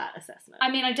stand by that assessment.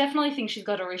 I mean, I definitely think she's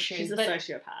got her issues. She's a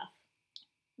sociopath.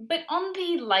 But on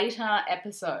the later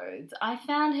episodes, I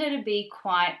found her to be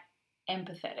quite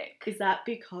empathetic. Is that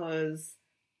because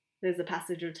there's a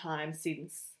passage of time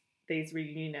since these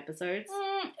reunion episodes?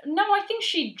 No, I think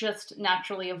she just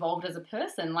naturally evolved as a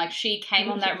person. Like, she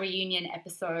came on that reunion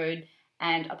episode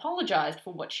and apologised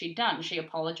for what she'd done. She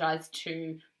apologised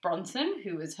to Bronson,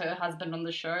 who was her husband on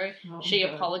the show. She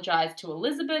apologised to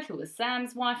Elizabeth, who was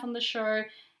Sam's wife on the show.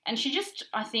 And she just,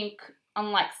 I think,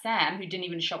 unlike Sam, who didn't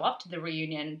even show up to the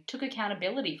reunion, took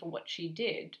accountability for what she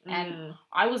did. And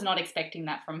I was not expecting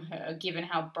that from her, given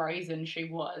how brazen she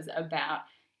was about,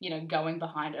 you know, going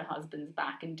behind her husband's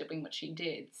back and doing what she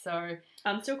did. So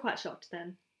I'm still quite shocked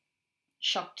then.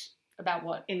 Shocked about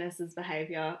what? Innes's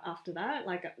behaviour after that,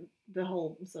 like the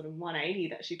whole sort of 180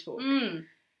 that she took.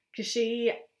 Because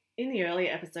she, in the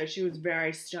earlier episode, she was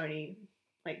very stony,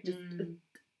 like just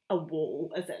a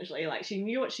wall, essentially. Like, she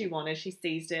knew what she wanted, she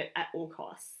seized it at all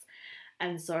costs.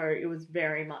 And so it was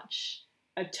very much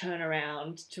a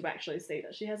turnaround to actually see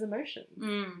that she has emotions.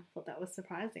 I thought that was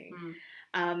surprising.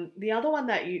 The other one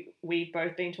that we've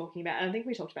both been talking about, and I think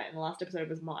we talked about in the last episode,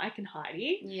 was Mike and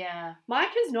Heidi. Yeah.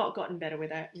 Mike has not gotten better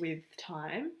with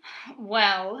time.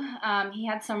 Well, he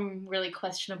had some really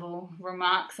questionable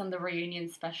remarks on the reunion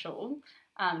special.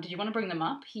 Did you want to bring them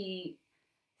up? He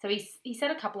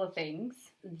said a couple of things.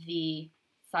 The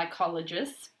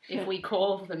psychologists, if we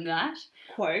call them that.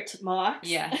 Quote marks.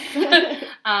 Yes.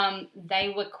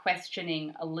 They were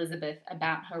questioning Elizabeth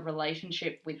about her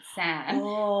relationship with Sam.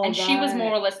 And she was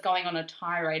more or less going on a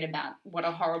tirade about what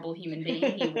a horrible human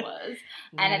being he was.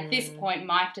 And at this point,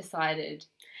 Mike decided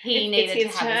he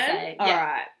needed to have a say. All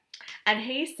right. And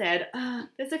he said,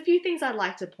 there's a few things I'd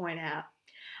like to point out.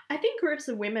 I think groups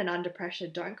of women under pressure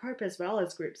don't cope as well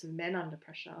as groups of men under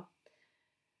pressure.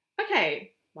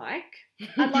 Okay, Mike,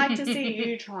 I'd like to see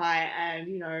you try and,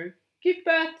 you know, give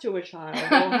birth to a child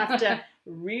or have to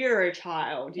rear a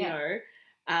child, you know,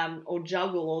 or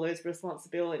juggle all those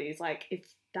responsibilities. Like, if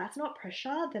that's not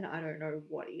pressure, then I don't know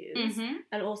what is.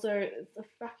 And also, it's a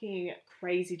fucking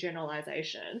crazy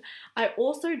generalization. I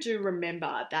also do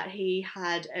remember that he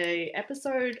had a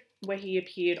episode where he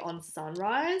appeared on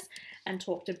Sunrise and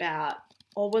talked about,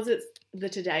 or was it the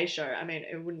Today Show? I mean,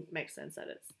 it wouldn't make sense that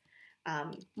it's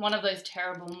one of those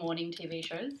terrible morning TV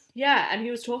shows. Yeah, and he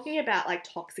was talking about like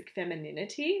toxic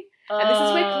femininity. And this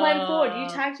is where Clem Ford, you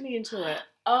tagged me into it.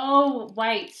 Oh,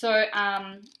 wait. So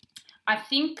I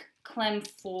think Clem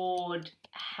Ford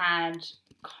had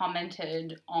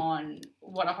commented on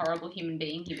what a horrible human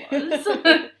being he was.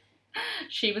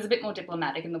 She was a bit more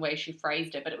diplomatic in the way she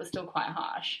phrased it, but it was still quite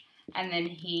harsh. And then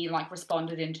he like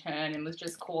responded in turn and was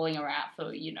just calling her out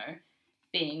for, you know,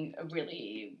 being a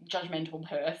really judgmental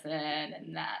person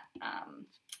and that, I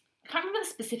can't remember the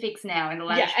specifics now in the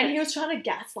last. Yeah, and he was trying to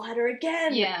gaslight her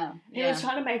again. Yeah. He was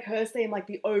trying to make her seem like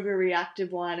the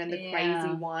overreactive one and the crazy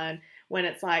one, when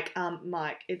it's like,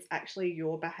 Mike, it's actually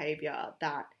your behaviour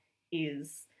that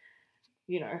is,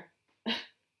 you know,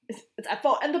 it's at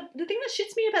fault. And the thing that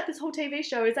shits me about this whole TV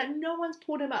show is that no one's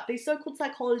pulled him up. These so-called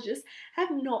psychologists have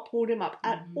not pulled him up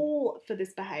at all for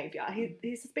this behaviour.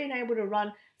 He's been able to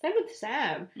run, same with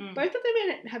Sam. Both of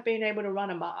them have been able to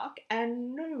run amok,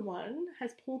 and no one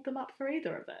has pulled them up for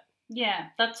either of it. Yeah,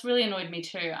 that's really annoyed me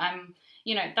too.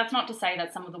 You know, that's not to say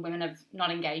that some of the women have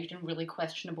not engaged in really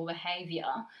questionable behaviour,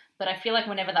 but I feel like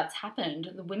whenever that's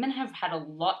happened, the women have had a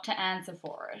lot to answer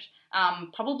for it,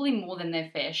 probably more than their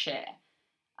fair share.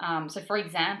 So, for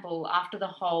example, after the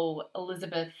whole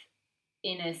Elizabeth,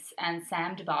 Innes and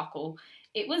Sam debacle,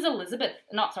 it was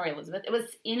it was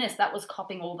Innes that was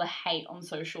copping all the hate on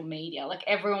social media. Like,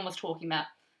 everyone was talking about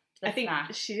the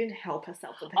fact. She didn't help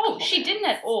herself with her comments. She didn't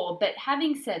at all. But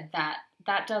having said that,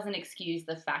 that doesn't excuse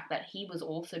the fact that he was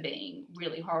also being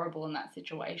really horrible in that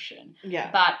situation. Yeah.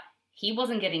 But he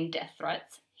wasn't getting death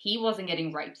threats. He wasn't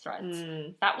getting rape threats.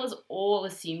 That was all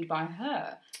assumed by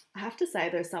her. I have to say,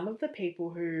 though, some of the people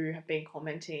who have been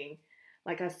commenting,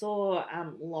 like I saw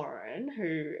Lauren,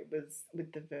 who was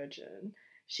with The Virgin,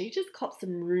 she just copped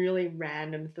some really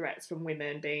random threats from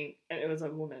women it was a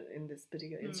woman in this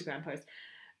particular Instagram post,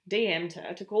 DM'd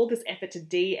her, took all this effort to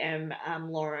DM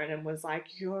Lauren and was like,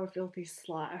 you're a filthy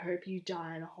slut, I hope you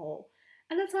die in a hole.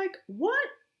 And it's like, what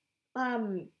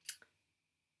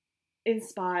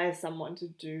inspires someone to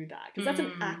do that, because that's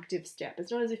an Mm. active step.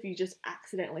 It's not as if you just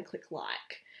accidentally click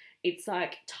like. It's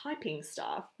like typing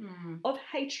stuff Mm. of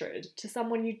hatred to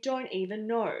someone you don't even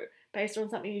know based on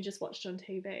something you just watched on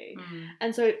TV. Mm.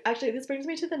 And so actually this brings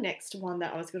me to the next one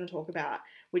that I was going to talk about,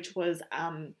 which was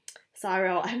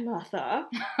Cyrell and Martha.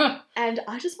 And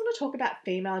I just want to talk about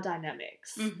female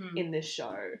dynamics Mhm. in this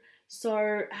show.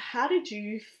 So how did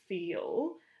you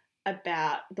feel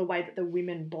about the way that the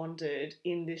women bonded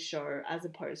in this show as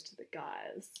opposed to the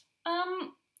guys?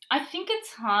 I think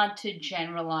it's hard to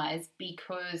generalize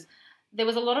because there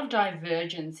was a lot of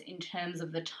divergence in terms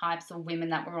of the types of women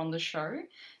that were on the show.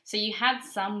 So you had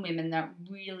some women that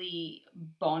really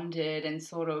bonded and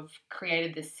sort of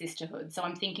created this sisterhood. So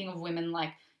I'm thinking of women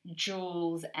like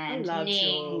Jules and love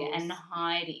Ning Jules. and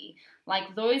Heidi.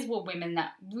 Like those were women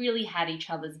that really had each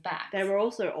other's backs. They were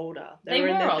also older. They were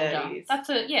in their older. 30s.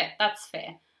 That's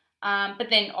fair. But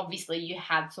then obviously you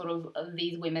had sort of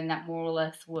these women that more or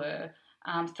less were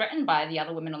threatened by the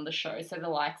other women on the show. So the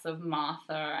likes of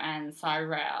Martha and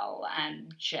Cyrell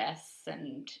and Jess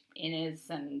and Inez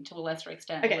and to a lesser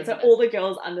extent Okay, Elizabeth. so all the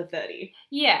girls under 30.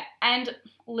 Yeah, and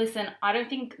listen, I don't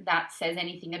think that says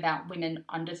anything about women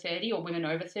under 30 or women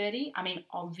over 30. I mean,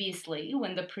 obviously,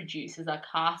 when the producers are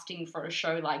casting for a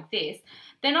show like this,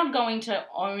 they're not going to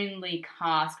only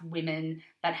cast women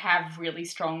that have really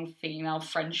strong female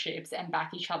friendships and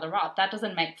back each other up. That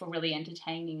doesn't make for really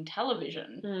entertaining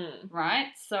television,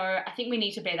 right? So I think we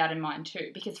need to bear that in mind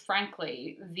too, because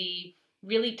frankly, the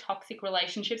really toxic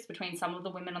relationships between some of the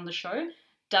women on the show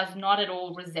does not at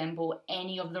all resemble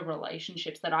any of the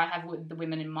relationships that I have with the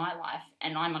women in my life,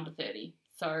 and I'm under 30.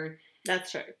 So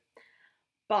that's true.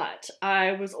 But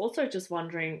I was also just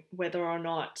wondering whether or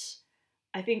not,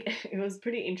 I think it was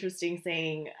pretty interesting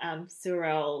seeing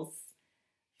Cyrell's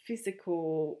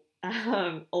physical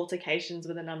altercations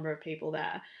with a number of people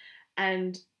there,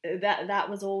 and that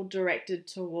was all directed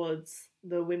towards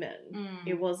the women.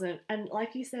 It wasn't, and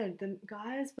like you said, the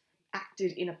guys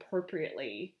acted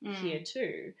inappropriately here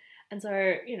too, and so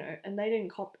and they didn't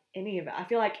cop any of it. I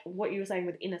feel like what you were saying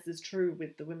with Innes is true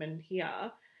with the women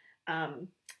here,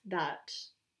 that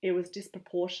it was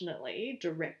disproportionately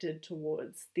directed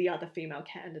towards the other female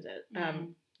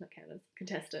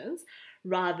contestants,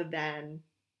 rather than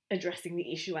addressing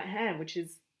the issue at hand, which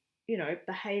is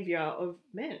behavior of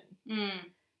men.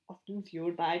 Often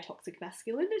fueled by toxic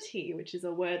masculinity, which is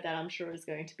a word that I'm sure is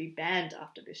going to be banned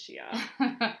after this year.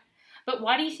 But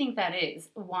why do you think that is?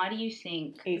 Why do you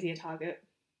think... Easier target.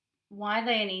 Why are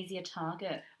they an easier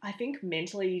target? I think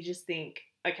mentally you just think,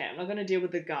 okay, I'm not going to deal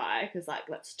with the guy because,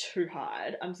 that's too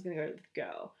hard. I'm just going to go with the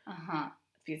girl.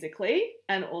 Physically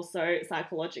and also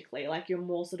psychologically, you're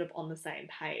more sort of on the same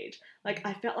page.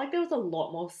 I felt like there was a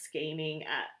lot more scheming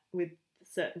with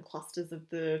certain clusters of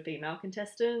the female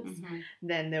contestants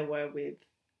than there were with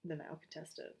the male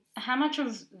contestants. How much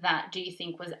of that do you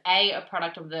think was A,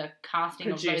 product of the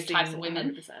casting of those types of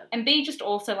women, 100%. And B, just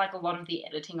also a lot of the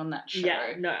editing on that show?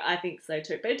 Yeah, no, I think so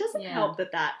too. But it doesn't help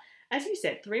that, as you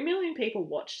said, 3 million people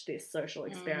watched this social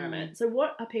experiment. So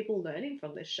what are people learning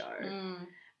from this show?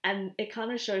 And it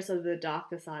kind of shows sort of the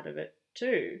darker side of it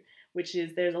too, which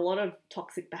is there's a lot of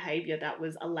toxic behaviour that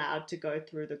was allowed to go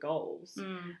through the goals,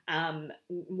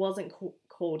 wasn't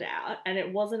called out. And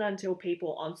it wasn't until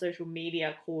people on social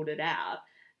media called it out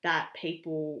that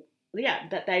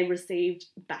that they received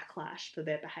backlash for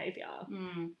their behaviour.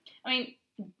 I mean,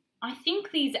 I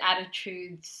think these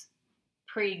attitudes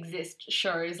pre-exist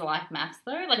shows like MAFS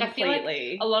though. Completely. I feel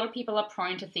like a lot of people are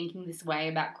prone to thinking this way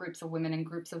about groups of women and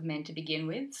groups of men to begin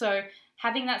with. So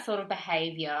having that sort of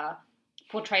behaviour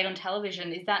portrayed on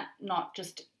television, is that not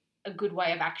just a good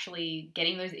way of actually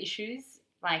getting those issues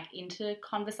into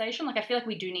conversation? I feel like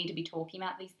we do need to be talking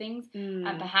about these things,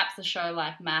 and perhaps a show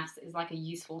like MAFS is a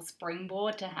useful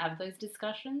springboard to have those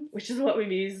discussions. Which is what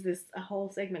we've used this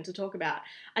whole segment to talk about.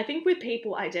 I think with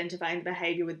people identifying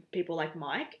behaviour with people like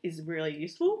Mike is really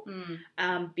useful,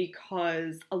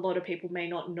 because a lot of people may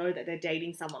not know that they're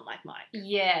dating someone like Mike.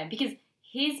 Yeah, because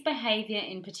his behaviour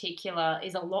in particular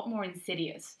is a lot more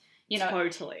insidious.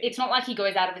 Totally. It's not like he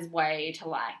goes out of his way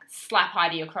to slap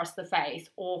Heidi across the face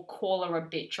or call her a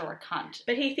bitch or a cunt.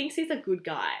 But he thinks he's a good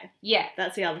guy. Yeah.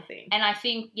 That's the other thing. And I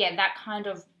think, that kind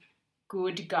of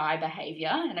good guy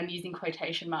behaviour, and I'm using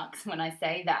quotation marks when I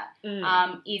say that,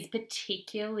 is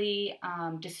particularly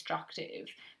destructive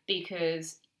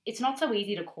because it's not so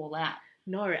easy to call out.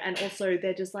 No, and also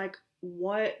they're just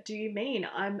what do you mean?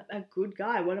 I'm a good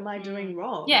guy. What am I doing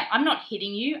wrong? Yeah, I'm not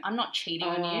hitting you. I'm not cheating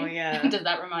on you. Oh, yeah. Does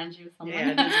that remind you of someone?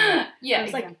 Yeah, doesn't it? Yeah,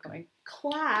 it's exactly.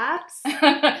 Claps.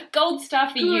 Gold star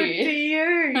for good you. for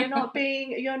you. You're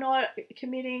you're not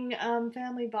committing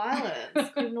family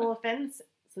violence, criminal offences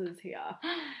here.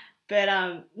 But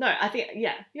no, I think,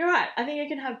 yeah, you're right. I think you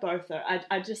can have both though.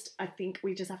 I think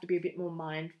we just have to be a bit more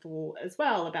mindful as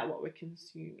well about what we're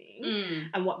consuming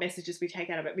and what messages we take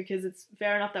out of it, because it's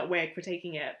fair enough that we're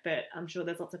critiquing it, but I'm sure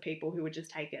there's lots of people who would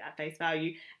just take it at face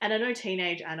value. And I know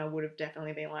teenage Anna would have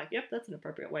definitely been like, yep, that's an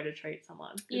appropriate way to treat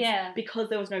someone. Yeah. Because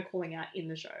there was no calling out in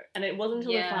the show. And it wasn't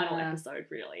until the final episode,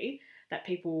 really, that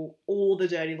all the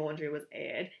dirty laundry was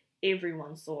aired.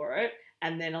 Everyone saw it.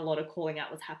 And then a lot of calling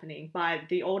out was happening by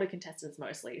the older contestants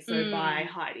mostly. So by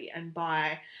Heidi and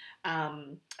by,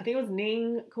 I think it was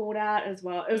Ning called out as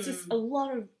well. It was just a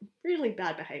lot of really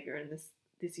bad behaviour in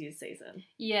this year's season.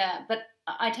 Yeah, but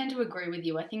I tend to agree with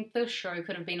you. I think the show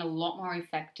could have been a lot more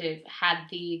effective had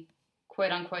the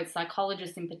quote-unquote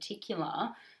psychologists in particular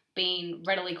been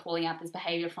readily calling out this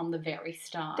behaviour from the very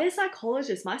start. They're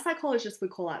psychologists. My psychologist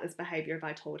would call out this behaviour if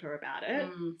I told her about it.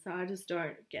 So I just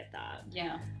don't get that.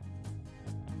 Yeah.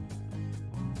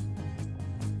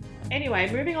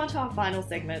 Anyway, moving on to our final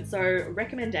segment. So,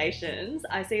 recommendations.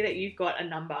 I see that you've got a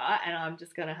number, and I'm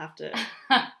just going to have to...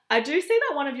 I do see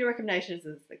that one of your recommendations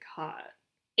is The Cut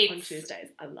on Tuesdays.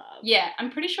 I love. Yeah, I'm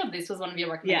pretty sure this was one of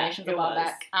your recommendations a while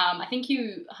back. I think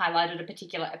you highlighted a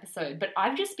particular episode, but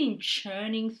I've just been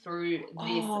churning through this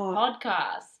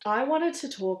podcast. I wanted to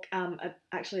talk,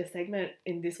 actually a segment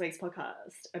in this week's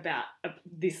podcast about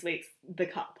this week's The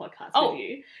Cut podcast with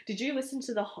you. Did you listen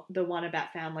to the one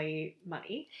about family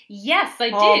money? Yes, I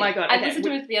did. Oh my God. I listened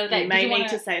to it the other day. You may need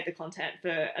to save the content for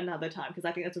another time, because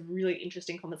I think that's a really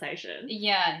interesting conversation.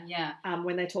 Yeah.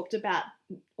 When they talked about,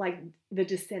 like, the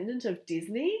descendant of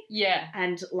Disney. Yeah.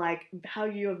 And, like, how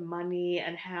you have money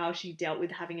and how she dealt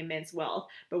with having immense wealth.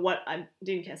 But what I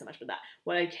didn't care so much about that.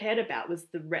 What I cared about was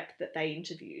the rep that they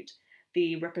interviewed.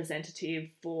 The representative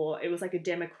for, it was like a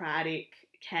Democratic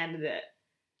candidate.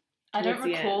 I don't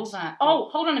recall that. Oh,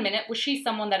 hold on a minute. Was she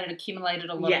someone that had accumulated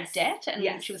a lot of debt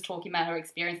and she was talking about her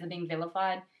experience of being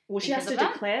vilified? Well, she has to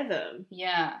declare them.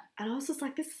 Yeah. And I was just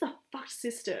like, this is a fucked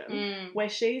system where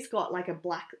she's got like a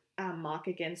black mark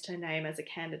against her name as a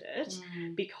candidate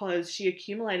because she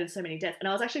accumulated so many debts. And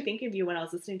I was actually thinking of you when I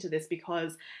was listening to this,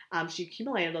 because she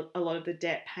accumulated a lot of the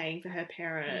debt paying for her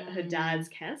her dad's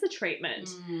cancer treatment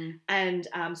and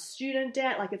student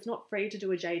debt. Like, it's not free to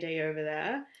do a JD over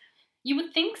there. You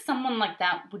would think someone like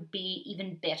that would be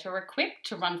even better equipped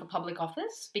to run for public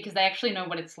office because they actually know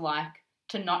what it's like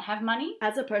to not have money.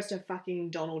 As opposed to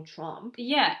fucking Donald Trump.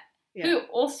 Yeah. Who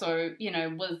also,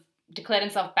 was declared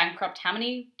himself bankrupt how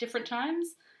many different times?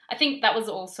 I think that was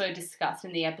also discussed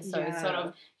in the episode, sort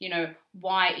of,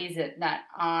 why is it that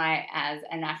I, as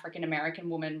an African-American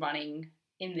woman running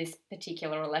in this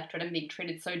particular electorate, am being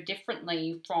treated so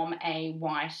differently from a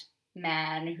white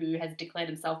man who has declared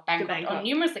himself bankrupt on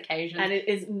numerous occasions. And it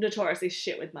is notoriously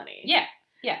shit with money. Yeah.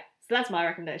 So that's my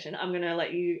recommendation. I'm going to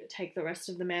let you take the rest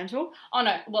of the mantle. Oh,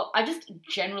 no. Well, I just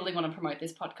generally want to promote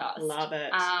this podcast. Love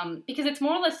it. Because it's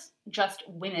more or less just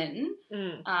women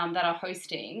that are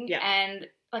hosting. Yeah. And,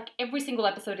 like, every single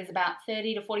episode is about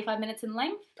 30 to 45 minutes in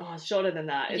length. Oh, it's shorter than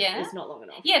that. It's not long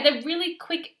enough. Yeah, they're really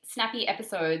quick, snappy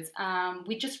episodes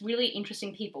with just really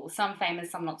interesting people. Some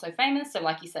famous, some not so famous. So,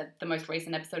 like you said, the most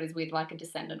recent episode is with, like, a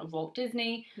descendant of Walt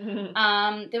Disney.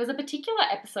 There was a particular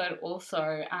episode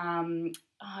also...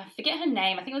 I forget her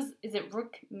name. I think is it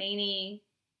Rukmini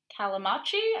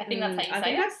Calamachi? I think that's how you say it. I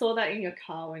think I saw that in your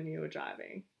car when you were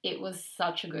driving. It was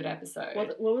such a good episode.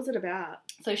 What was it about?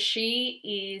 So she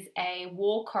is a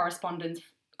war correspondent,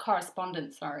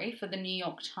 for the New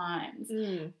York Times.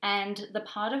 And the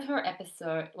part of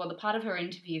her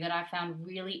interview that I found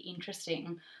really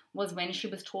interesting was when she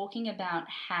was talking about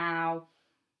how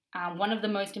one of the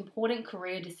most important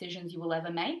career decisions you will ever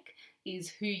make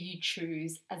is who you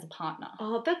choose as a partner.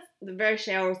 Oh, that's very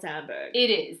Sheryl Sandberg.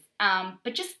 It is.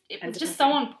 But it was just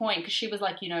so on point because she was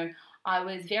like, I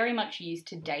was very much used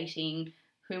to dating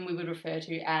whom we would refer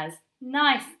to as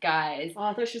nice guys. Oh,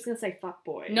 I thought she was going to say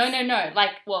fuckboys. No.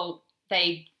 Like, well,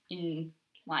 they in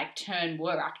like turn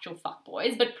were actual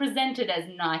fuckboys, but presented as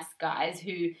nice guys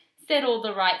who said all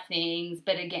the right things,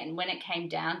 but again, when it came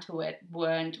down to it,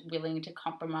 weren't willing to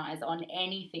compromise on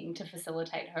anything to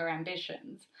facilitate her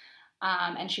ambitions.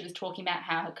 And she was talking about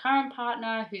how her current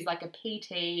partner, who's like a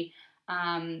PT,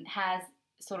 has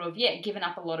sort of, given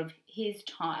up a lot of his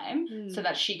time so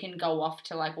that she can go off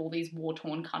to like all these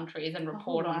war-torn countries and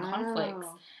report on conflicts.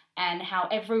 And how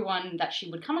everyone that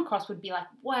she would come across would be like,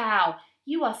 wow,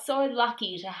 you are so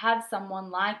lucky to have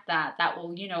someone like that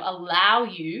will, allow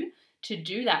you to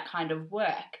do that kind of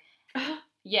work.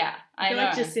 Yeah, I feel know.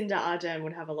 like Jacinda Ardern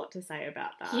would have a lot to say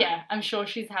about that. Yeah, I'm sure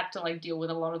she's had to like deal with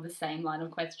a lot of the same line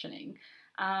of questioning.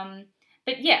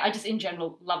 But yeah, I just in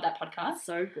general love that podcast.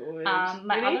 So good. We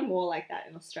need more like that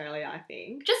in Australia, I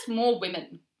think. Just more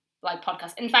women like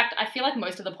podcasts. In fact, I feel like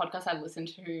most of the podcasts I listen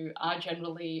to are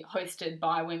generally hosted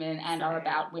by women and are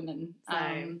about women.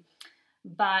 Same.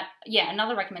 But yeah,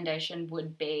 another recommendation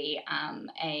would be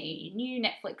a new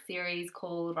Netflix series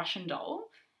called Russian Doll.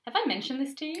 Have I mentioned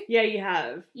this to you? Yeah, you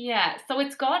have. Yeah, so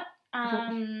it's got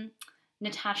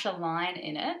Natasha Lyonne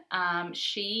in it.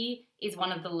 She is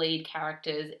one of the lead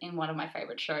characters in one of my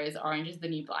favourite shows, Orange is the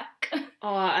New Black.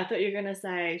 Oh, I thought you were going to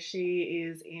say she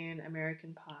is in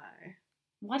American Pie.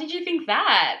 Why did you think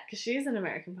that? Because she's in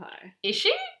American Pie. Is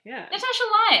she? Yeah. Natasha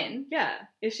Lyonne? Yeah.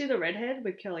 Is she the redhead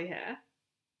with curly hair?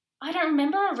 I don't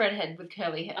remember a redhead with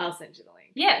curly hair. I'll send you the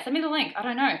link. Yeah, send me the link. I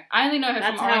don't know. I only know her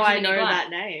That's from Orange how is the I New know Black. that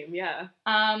name, yeah.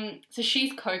 So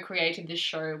she's co-created this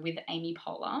show with Amy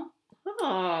Poehler.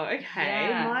 Oh, okay.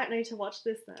 Yeah. Might need to watch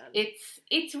this then.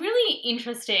 It's really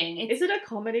interesting. Is it a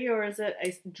comedy or is it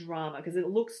a drama? Because it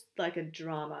looks like a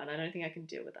drama and I don't think I can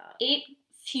deal with that. It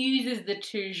fuses the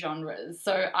two genres.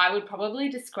 So I would probably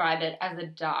describe it as a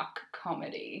dark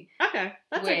comedy. Okay,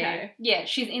 that's okay. Yeah,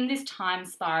 she's in this time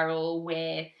spiral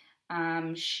where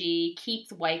she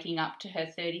keeps waking up to her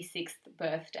 36th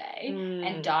birthday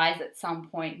and dies at some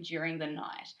point during the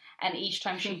night. And each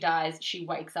time she dies, she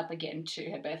wakes up again to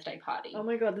her birthday party. Oh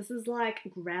my god, this is like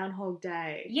Groundhog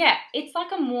Day. Yeah, it's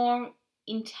like a more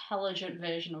intelligent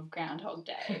version of Groundhog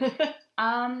Day.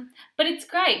 But it's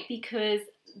great because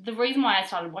the reason why I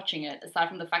started watching it, aside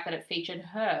from the fact that it featured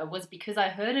her, was because I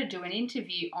heard her do an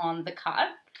interview on The Cut.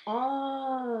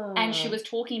 Oh. And she was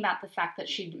talking about the fact that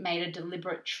she'd made a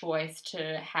deliberate choice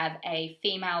to have a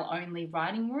female-only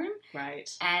writing room. Right.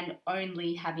 And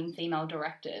only having female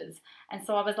directors. And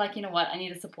so I was like, you know what, I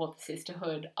need to support the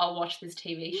sisterhood. I'll watch this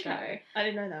TV show. Okay. I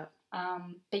didn't know that.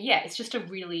 But yeah, it's just a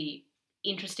really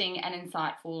interesting and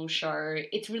insightful show.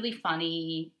 It's really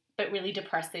funny, but really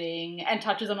depressing and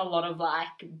touches on a lot of like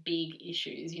big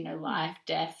issues, you know, life,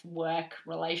 death, work,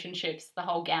 relationships, the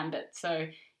whole gambit. So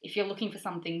if you're looking for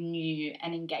something new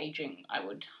and engaging, I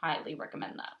would highly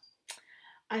recommend that.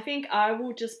 I think I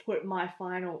will just put my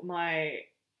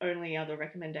only other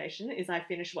recommendation is I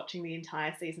finished watching the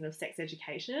entire season of Sex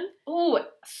Education. Oh,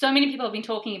 so many people have been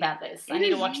talking about this. I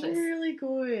need to watch this. It's really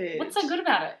good. What's so good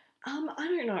about it? I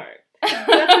don't know.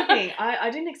 That's the thing. I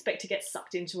didn't expect to get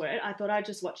sucked into it. I thought I'd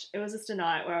just watch. It was just a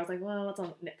night where I was like, well, what's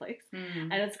on Netflix?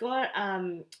 And it's got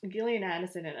Gillian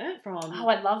Anderson in it from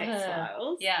I love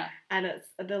X-Files. her. Yeah. And it's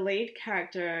the lead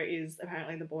character is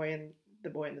apparently the boy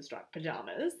in the striped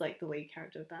pajamas, like the lead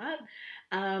character of that.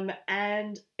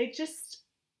 And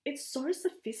it's so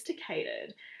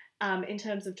sophisticated in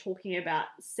terms of talking about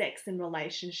sex and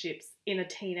relationships in a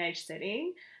teenage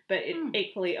setting, but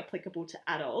equally applicable to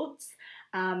adults.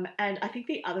 And I think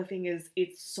the other thing is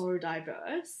it's so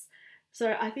diverse.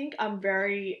 So I think I'm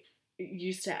very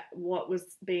used to what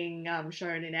was being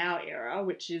shown in our era,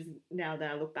 which is, now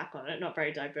that I look back on it, not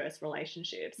very diverse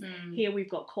relationships. Here we've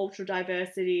got cultural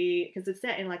diversity because it's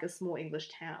set in like a small English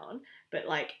town, but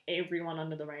like everyone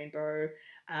under the rainbow.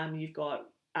 You've got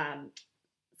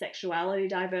sexuality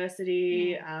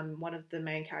diversity. One of the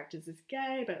main characters is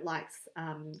gay but likes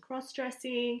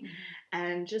cross-dressing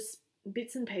and just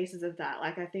bits and pieces of that.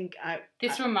 Like I think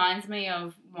this reminds me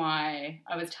of why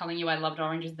I was telling you I loved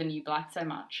Orange is the New Black so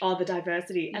much. Oh, the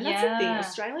diversity. And that's the thing,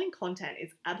 Australian content is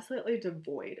absolutely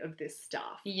devoid of this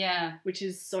stuff. Yeah. Which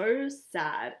is so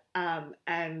sad.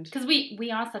 And because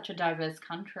we are such a diverse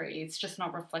country, it's just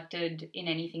not reflected in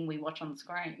anything we watch on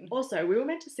screen. Also, we were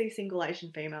meant to see Single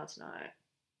Asian Female tonight.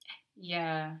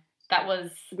 Yeah. That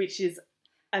was... Which is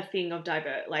a thing of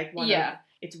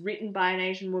it's written by an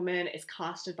Asian woman, it's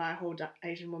casted by a whole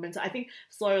Asian woman. So I think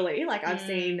slowly, like I've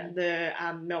seen the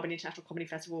Melbourne International Comedy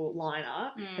Festival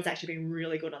lineup has actually been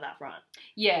really good on that front.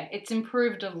 Yeah, it's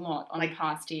improved a lot on like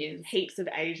past years. Heaps of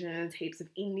Asians, heaps of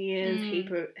Indians,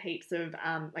 heaps of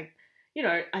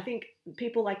I think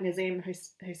people like Nazim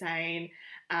Hussain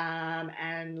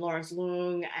and Lawrence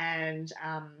Leung and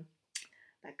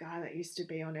that guy that used to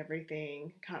be on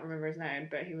everything, can't remember his name,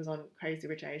 but he was on Crazy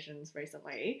Rich Asians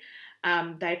recently.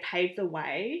 They paved the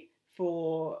way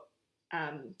for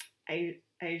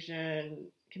Asian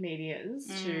comedians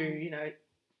to,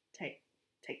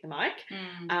 take the mic.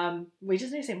 We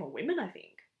just need to see more women, I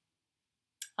think.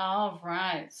 Oh,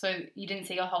 right. So you didn't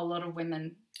see a whole lot of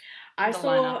women. I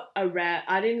saw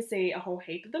I didn't see a whole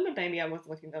heap of them, but maybe I wasn't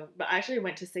looking at them. But I actually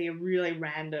went to see a really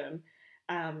random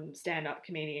stand-up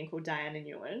comedian called Diana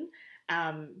Nguyen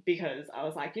because I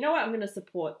was like, you know what, I'm going to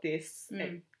support this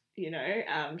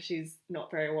she's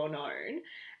not very well known.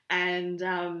 And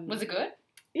Was it good?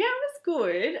 Yeah, it was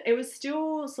good. It was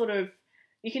still sort of,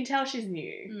 you can tell she's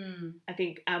new. Mm. I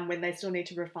think when they still need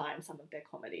to refine some of their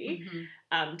comedy.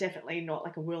 Mm-hmm. Definitely not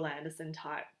like a Will Anderson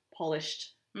type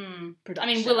polished production.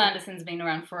 I mean, Will Anderson's been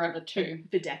around forever too.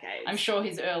 For decades. I'm sure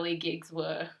his early gigs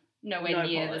were nowhere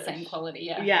near polish. the same quality.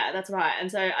 Yeah. Yeah, that's right.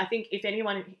 And so I think if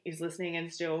anyone is listening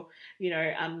and still,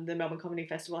 the Melbourne Comedy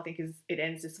Festival, I think it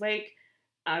ends this week.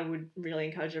 I would really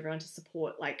encourage everyone to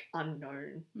support like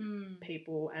unknown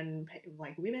people and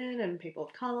like women and people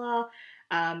of colour,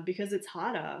 because it's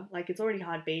harder. Like, it's already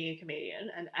hard being a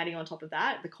comedian, and adding on top of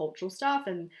that the cultural stuff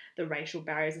and the racial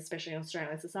barriers, especially in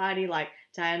Australian society. Like,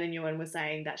 Diana Nguyen was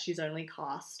saying that she's only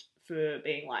cast for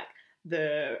being like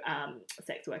the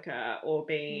sex worker or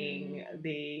being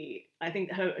I think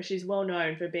she's well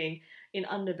known for being in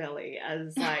Underbelly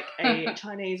as like a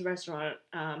Chinese restaurant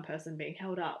person being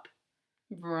held up.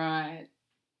 Right.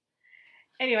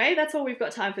 Anyway, that's all we've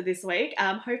got time for this week.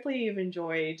 Hopefully you've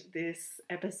enjoyed this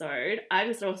episode. I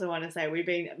just also want to say we've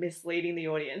been misleading the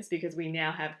audience because we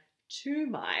now have 2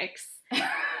 mics.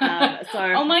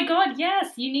 Oh my God,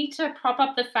 yes. You need to prop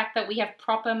up the fact that we have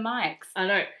proper mics. I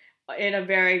know. In a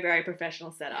very, very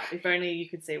professional setup. If only you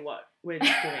could see what we're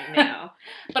doing now.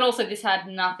 But also, this had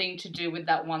nothing to do with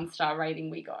that 1-star rating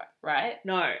we got, right?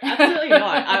 No, absolutely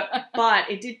not. But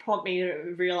it did prompt me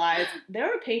to realise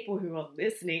there are people who are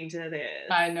listening to this.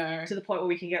 I know. To the point where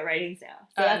we can get ratings now.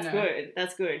 So that's good.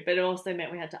 That's good. But it also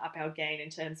meant we had to up our game in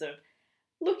terms of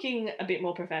looking a bit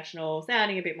more professional,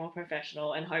 sounding a bit more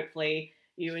professional, and hopefully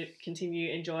you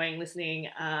continue enjoying listening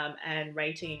and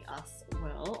rating us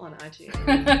well on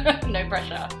iTunes. No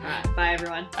pressure. All right. Bye,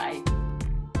 everyone. Bye.